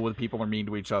 Even though people are mean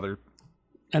to each other.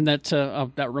 And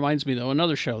that reminds me, though,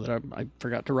 another show that I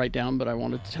forgot to write down, but I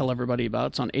wanted to tell everybody about.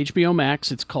 It's on HBO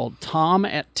Max. It's called Tom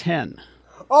at 10.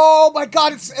 Oh my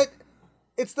God!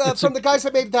 It's from the guys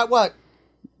that made that what?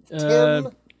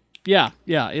 Tim? Yeah.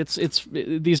 It's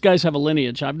these guys have a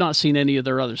lineage. I've not seen any of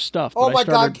their other stuff. Oh my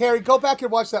God, Carrie, go back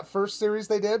and watch that first series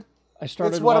they did. It's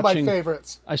one of my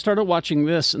favorites. I started watching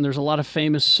this, and there's a lot of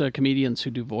famous comedians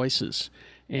who do voices.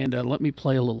 And let me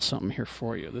play a little something here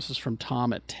for you. This is from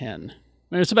Tom at 10.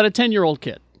 And it's about a 10-year-old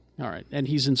kid. All right, and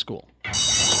he's in school.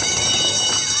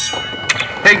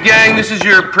 Hey gang, this is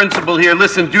your principal here.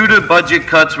 Listen, due to budget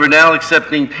cuts, we're now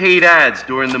accepting paid ads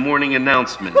during the morning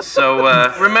announcements. So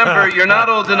remember, you're not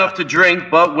old enough to drink,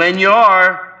 but when you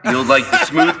are, you'll like the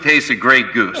smooth taste of Grey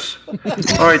Goose.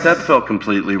 All right, that felt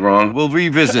completely wrong. We'll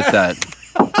revisit that.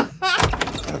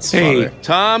 Hey,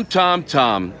 Tom.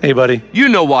 Hey, buddy. You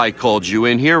know why I called you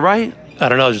in here, right? I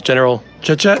don't know, just general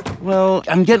chit-chat? Well,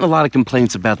 I'm getting a lot of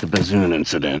complaints about the bassoon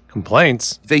incident.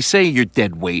 Complaints? They say you're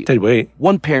dead weight. Dead weight?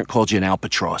 One parent called you an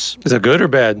albatross. Is that good or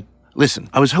bad? Listen,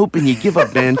 I was hoping you'd give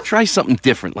up, man. Try something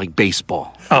different, like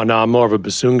baseball. Oh, no, I'm more of a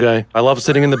bassoon guy. I love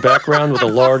sitting in the background with a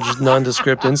large,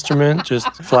 nondescript instrument,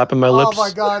 just flapping my lips. Oh,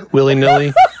 my God.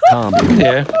 Willy-nilly. Tom,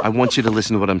 yeah? I want you to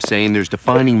listen to what I'm saying. There's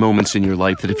defining moments in your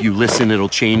life that if you listen, it'll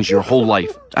change your whole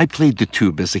life. I played the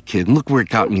tube as a kid, and look where it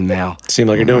got me now. Seem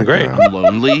like you're doing great. I'm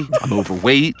lonely, I'm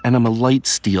overweight, and I'm a light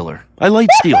stealer. I light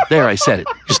steal. There, I said it.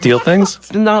 You steal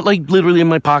things? Not like literally in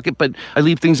my pocket, but I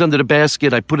leave things under the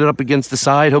basket. I put it up against the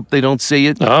side, hope they don't see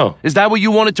it. Oh. Is that what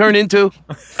you want to turn into?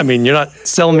 I mean, you're not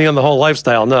selling me on the whole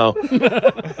lifestyle, no.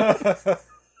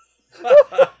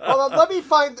 Hold on, let me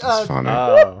find...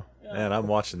 Oh, man, I'm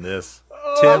watching this.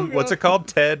 Tim, what's it called?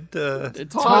 Ted?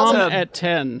 Tom at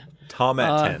 10. Tom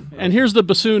at 10. And here's the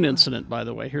bassoon incident, by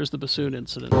the way. Here's the bassoon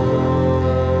incident.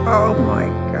 Oh, my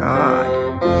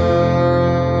God.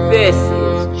 This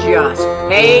is just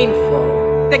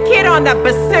painful. The kid on the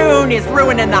bassoon is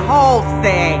ruining the whole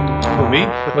thing. Who, me?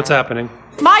 What's happening?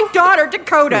 My daughter,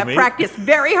 Dakota, practiced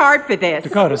very hard for this.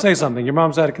 Dakota, say something. Your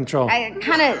mom's out of control. I'm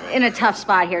kind of in a tough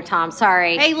spot here, Tom.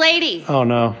 Sorry. Hey, lady. Oh,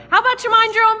 no. How about you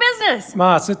mind your own business?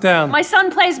 Ma, sit down. My son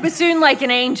plays bassoon like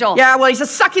an angel. Yeah, well, he's a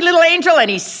sucky little angel,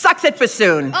 and he sucks at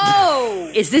bassoon.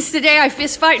 Oh, is this the day I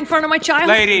fist fight in front of my child?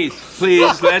 Ladies,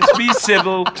 please, let's be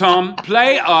civil. Tom,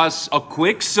 play us a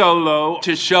quick solo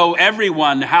to show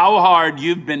everyone how hard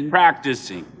you've been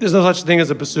practicing. There's no such thing as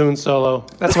a bassoon solo.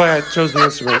 That's why I chose the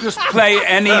instrument. Just play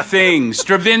any things.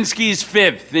 Stravinsky's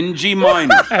Fifth in G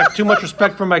minor. I have too much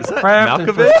respect for my craft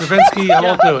and for Stravinsky. I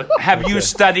won't do it. Have you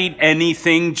studied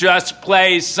anything? Just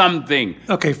play something.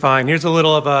 Okay, fine. Here's a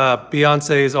little of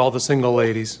Beyonce's All the Single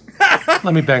Ladies.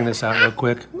 Let me bang this out real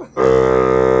quick.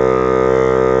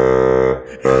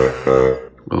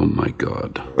 Oh my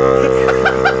God.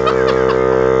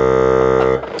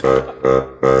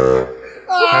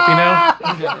 Happy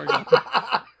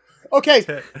now? Okay,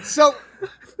 so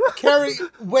Carrie,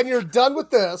 when you're done with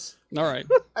this, all right,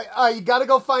 you got to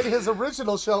go find his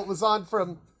original show. It was on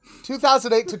from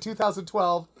 2008 to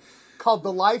 2012, called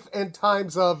The Life and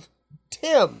Times of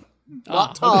Tim,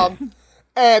 not Tom, okay.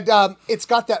 And it's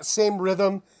got that same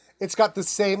rhythm. It's got the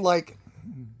same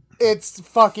it's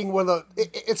fucking one of the.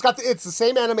 It's the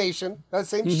same animation, that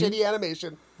same shitty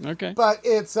animation. Okay, but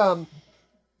it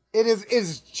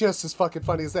is just as fucking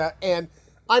funny as that, and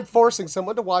I'm forcing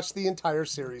someone to watch the entire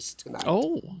series tonight.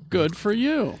 Oh, good for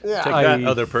you. Yeah. Take that,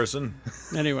 other person.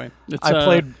 Anyway, it's,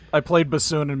 I played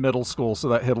bassoon in middle school, so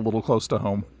that hit a little close to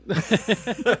home.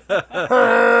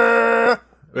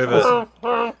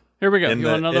 Here we go. You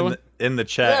want another one? In the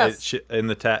chat,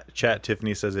 chat,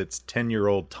 Tiffany says it's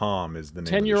 10-year-old Tom is the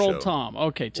name. 10-year-old of the show. Tom.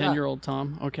 Okay, 10-year-old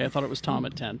Tom. Okay, I thought it was Tom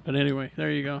at 10. But anyway,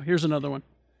 there you go. Here's another one.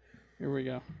 Here we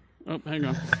go. Oh, hang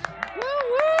on. Woo!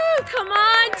 Come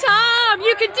on, Tom!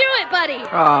 You can do it, buddy!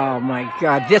 Oh, my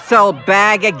God. This old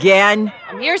bag again?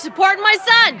 I'm here supporting my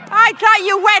son! I thought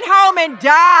you went home and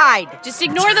died! Just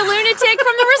ignore the lunatic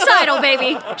from the recital,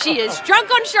 baby. She is drunk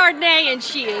on Chardonnay, and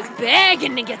she is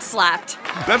begging to get slapped.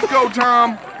 Let's go,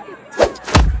 Tom.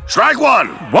 Strike one.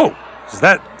 Whoa. Is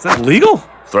that legal?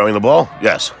 Throwing the ball?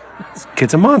 Yes. This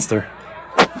kid's a monster.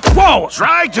 Whoa!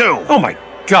 Strike two. Oh, my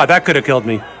God. That could have killed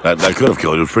me. That could have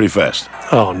killed you. It was pretty fast.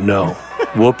 Oh, no.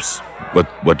 Whoops.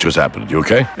 What just happened? You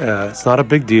okay? It's not a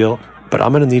big deal, but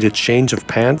I'm going to need a change of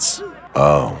pants.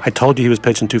 Oh. I told you he was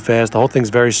pitching too fast. The whole thing's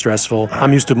very stressful.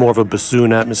 I'm used to more of a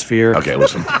bassoon atmosphere. Okay,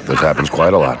 listen. This happens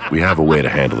quite a lot. We have a way to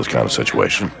handle this kind of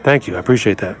situation. Thank you. I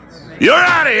appreciate that. You're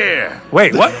out of here!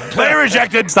 Wait, what? Player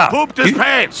ejected. Stop. Pooped his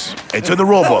pants. It's in the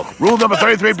rule book. Rule number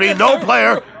 33B, no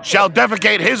player shall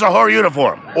defecate his or her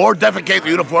uniform or defecate the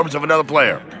uniforms of another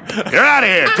player. You're out of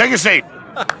here. Take a seat.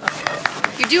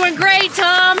 You're doing great,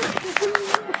 Tom!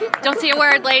 Don't say a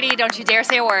word, lady. Don't you dare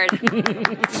say a word.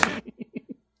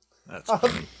 That's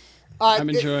funny. I'm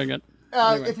enjoying it.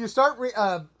 Anyway. If you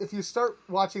start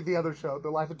watching the other show, The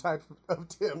Life and Times of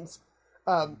Tim's,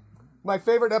 my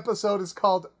favorite episode is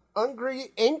called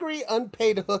Angry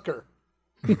Unpaid Hooker.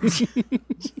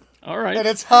 All right. And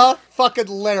it's fucking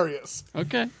hilarious.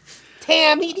 Okay.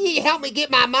 Tim, he helped me get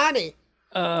my money.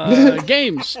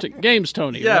 Games,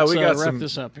 Tony. Yeah, Let's we got wrap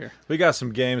this up here. We got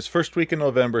some games. First week in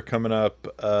November coming up.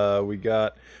 We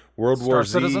got World War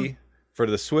Z Citizen? for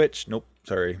the Switch. Nope,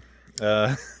 sorry.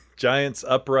 Giants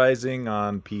Uprising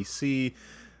on PC.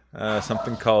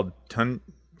 Something called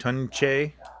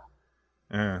Tunche.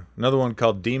 Another one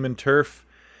called Demon Turf.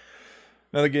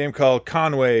 Another game called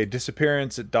Conway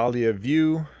Disappearance at Dahlia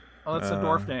View. Oh, that's a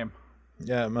dwarf game.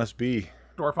 Yeah, it must be.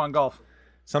 Dwarf on golf.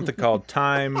 Something called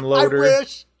Time Loader. I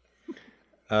wish.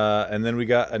 And then we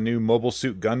got a new Mobile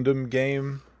Suit Gundam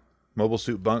game. Mobile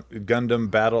Suit Gundam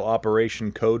Battle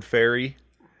Operation Code Fairy.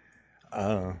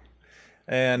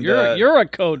 And you're a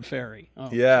code fairy. Oh.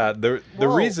 Yeah, the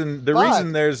reason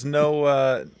there's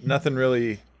no nothing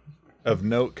really of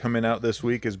note coming out this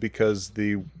week is because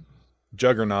the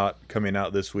juggernaut coming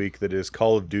out this week that is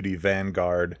Call of Duty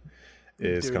Vanguard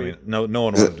is coming. No one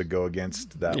wanted to go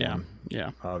against that one.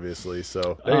 Yeah. Obviously.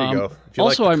 So there you go. If you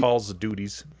also, like the Calls of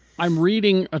Duties. I'm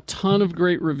reading a ton of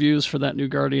great reviews for that new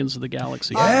Guardians of the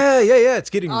Galaxy game. Yeah. It's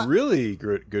getting really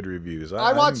good reviews.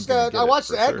 I watched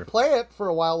Ed play it for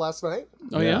a while last night.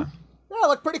 Oh yeah? Yeah, it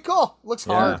looked pretty cool. Looks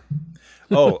hard.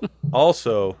 Oh,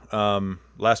 also,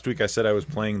 last week I said I was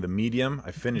playing The Medium.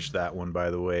 I finished that one, by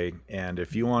the way. And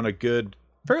if you want a good,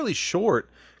 fairly short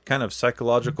kind of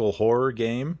psychological horror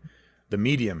game, The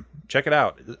Medium, check it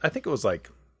out. I think it was like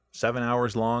 7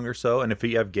 hours long or so, and if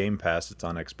you have Game Pass, it's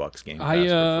on Xbox Game Pass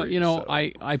for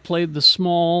free, I played the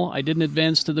small, I didn't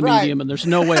advance to the medium, and there's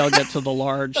no way I'll get to the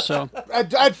large, so...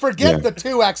 I'd forget the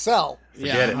 2XL.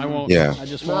 Forget it. I won't. Yeah. I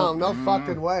just won't. No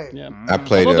fucking way. Yeah. I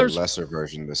played a lesser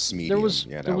version, the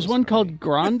Smedium. There was one called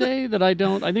Grande that I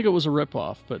think it was a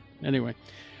ripoff, but anyway.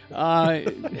 Are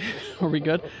we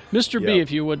good? Mr. B,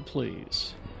 if you would,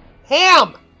 please.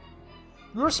 Ham!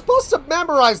 You were supposed to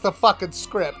memorize the fucking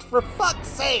script, for fuck's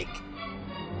sake!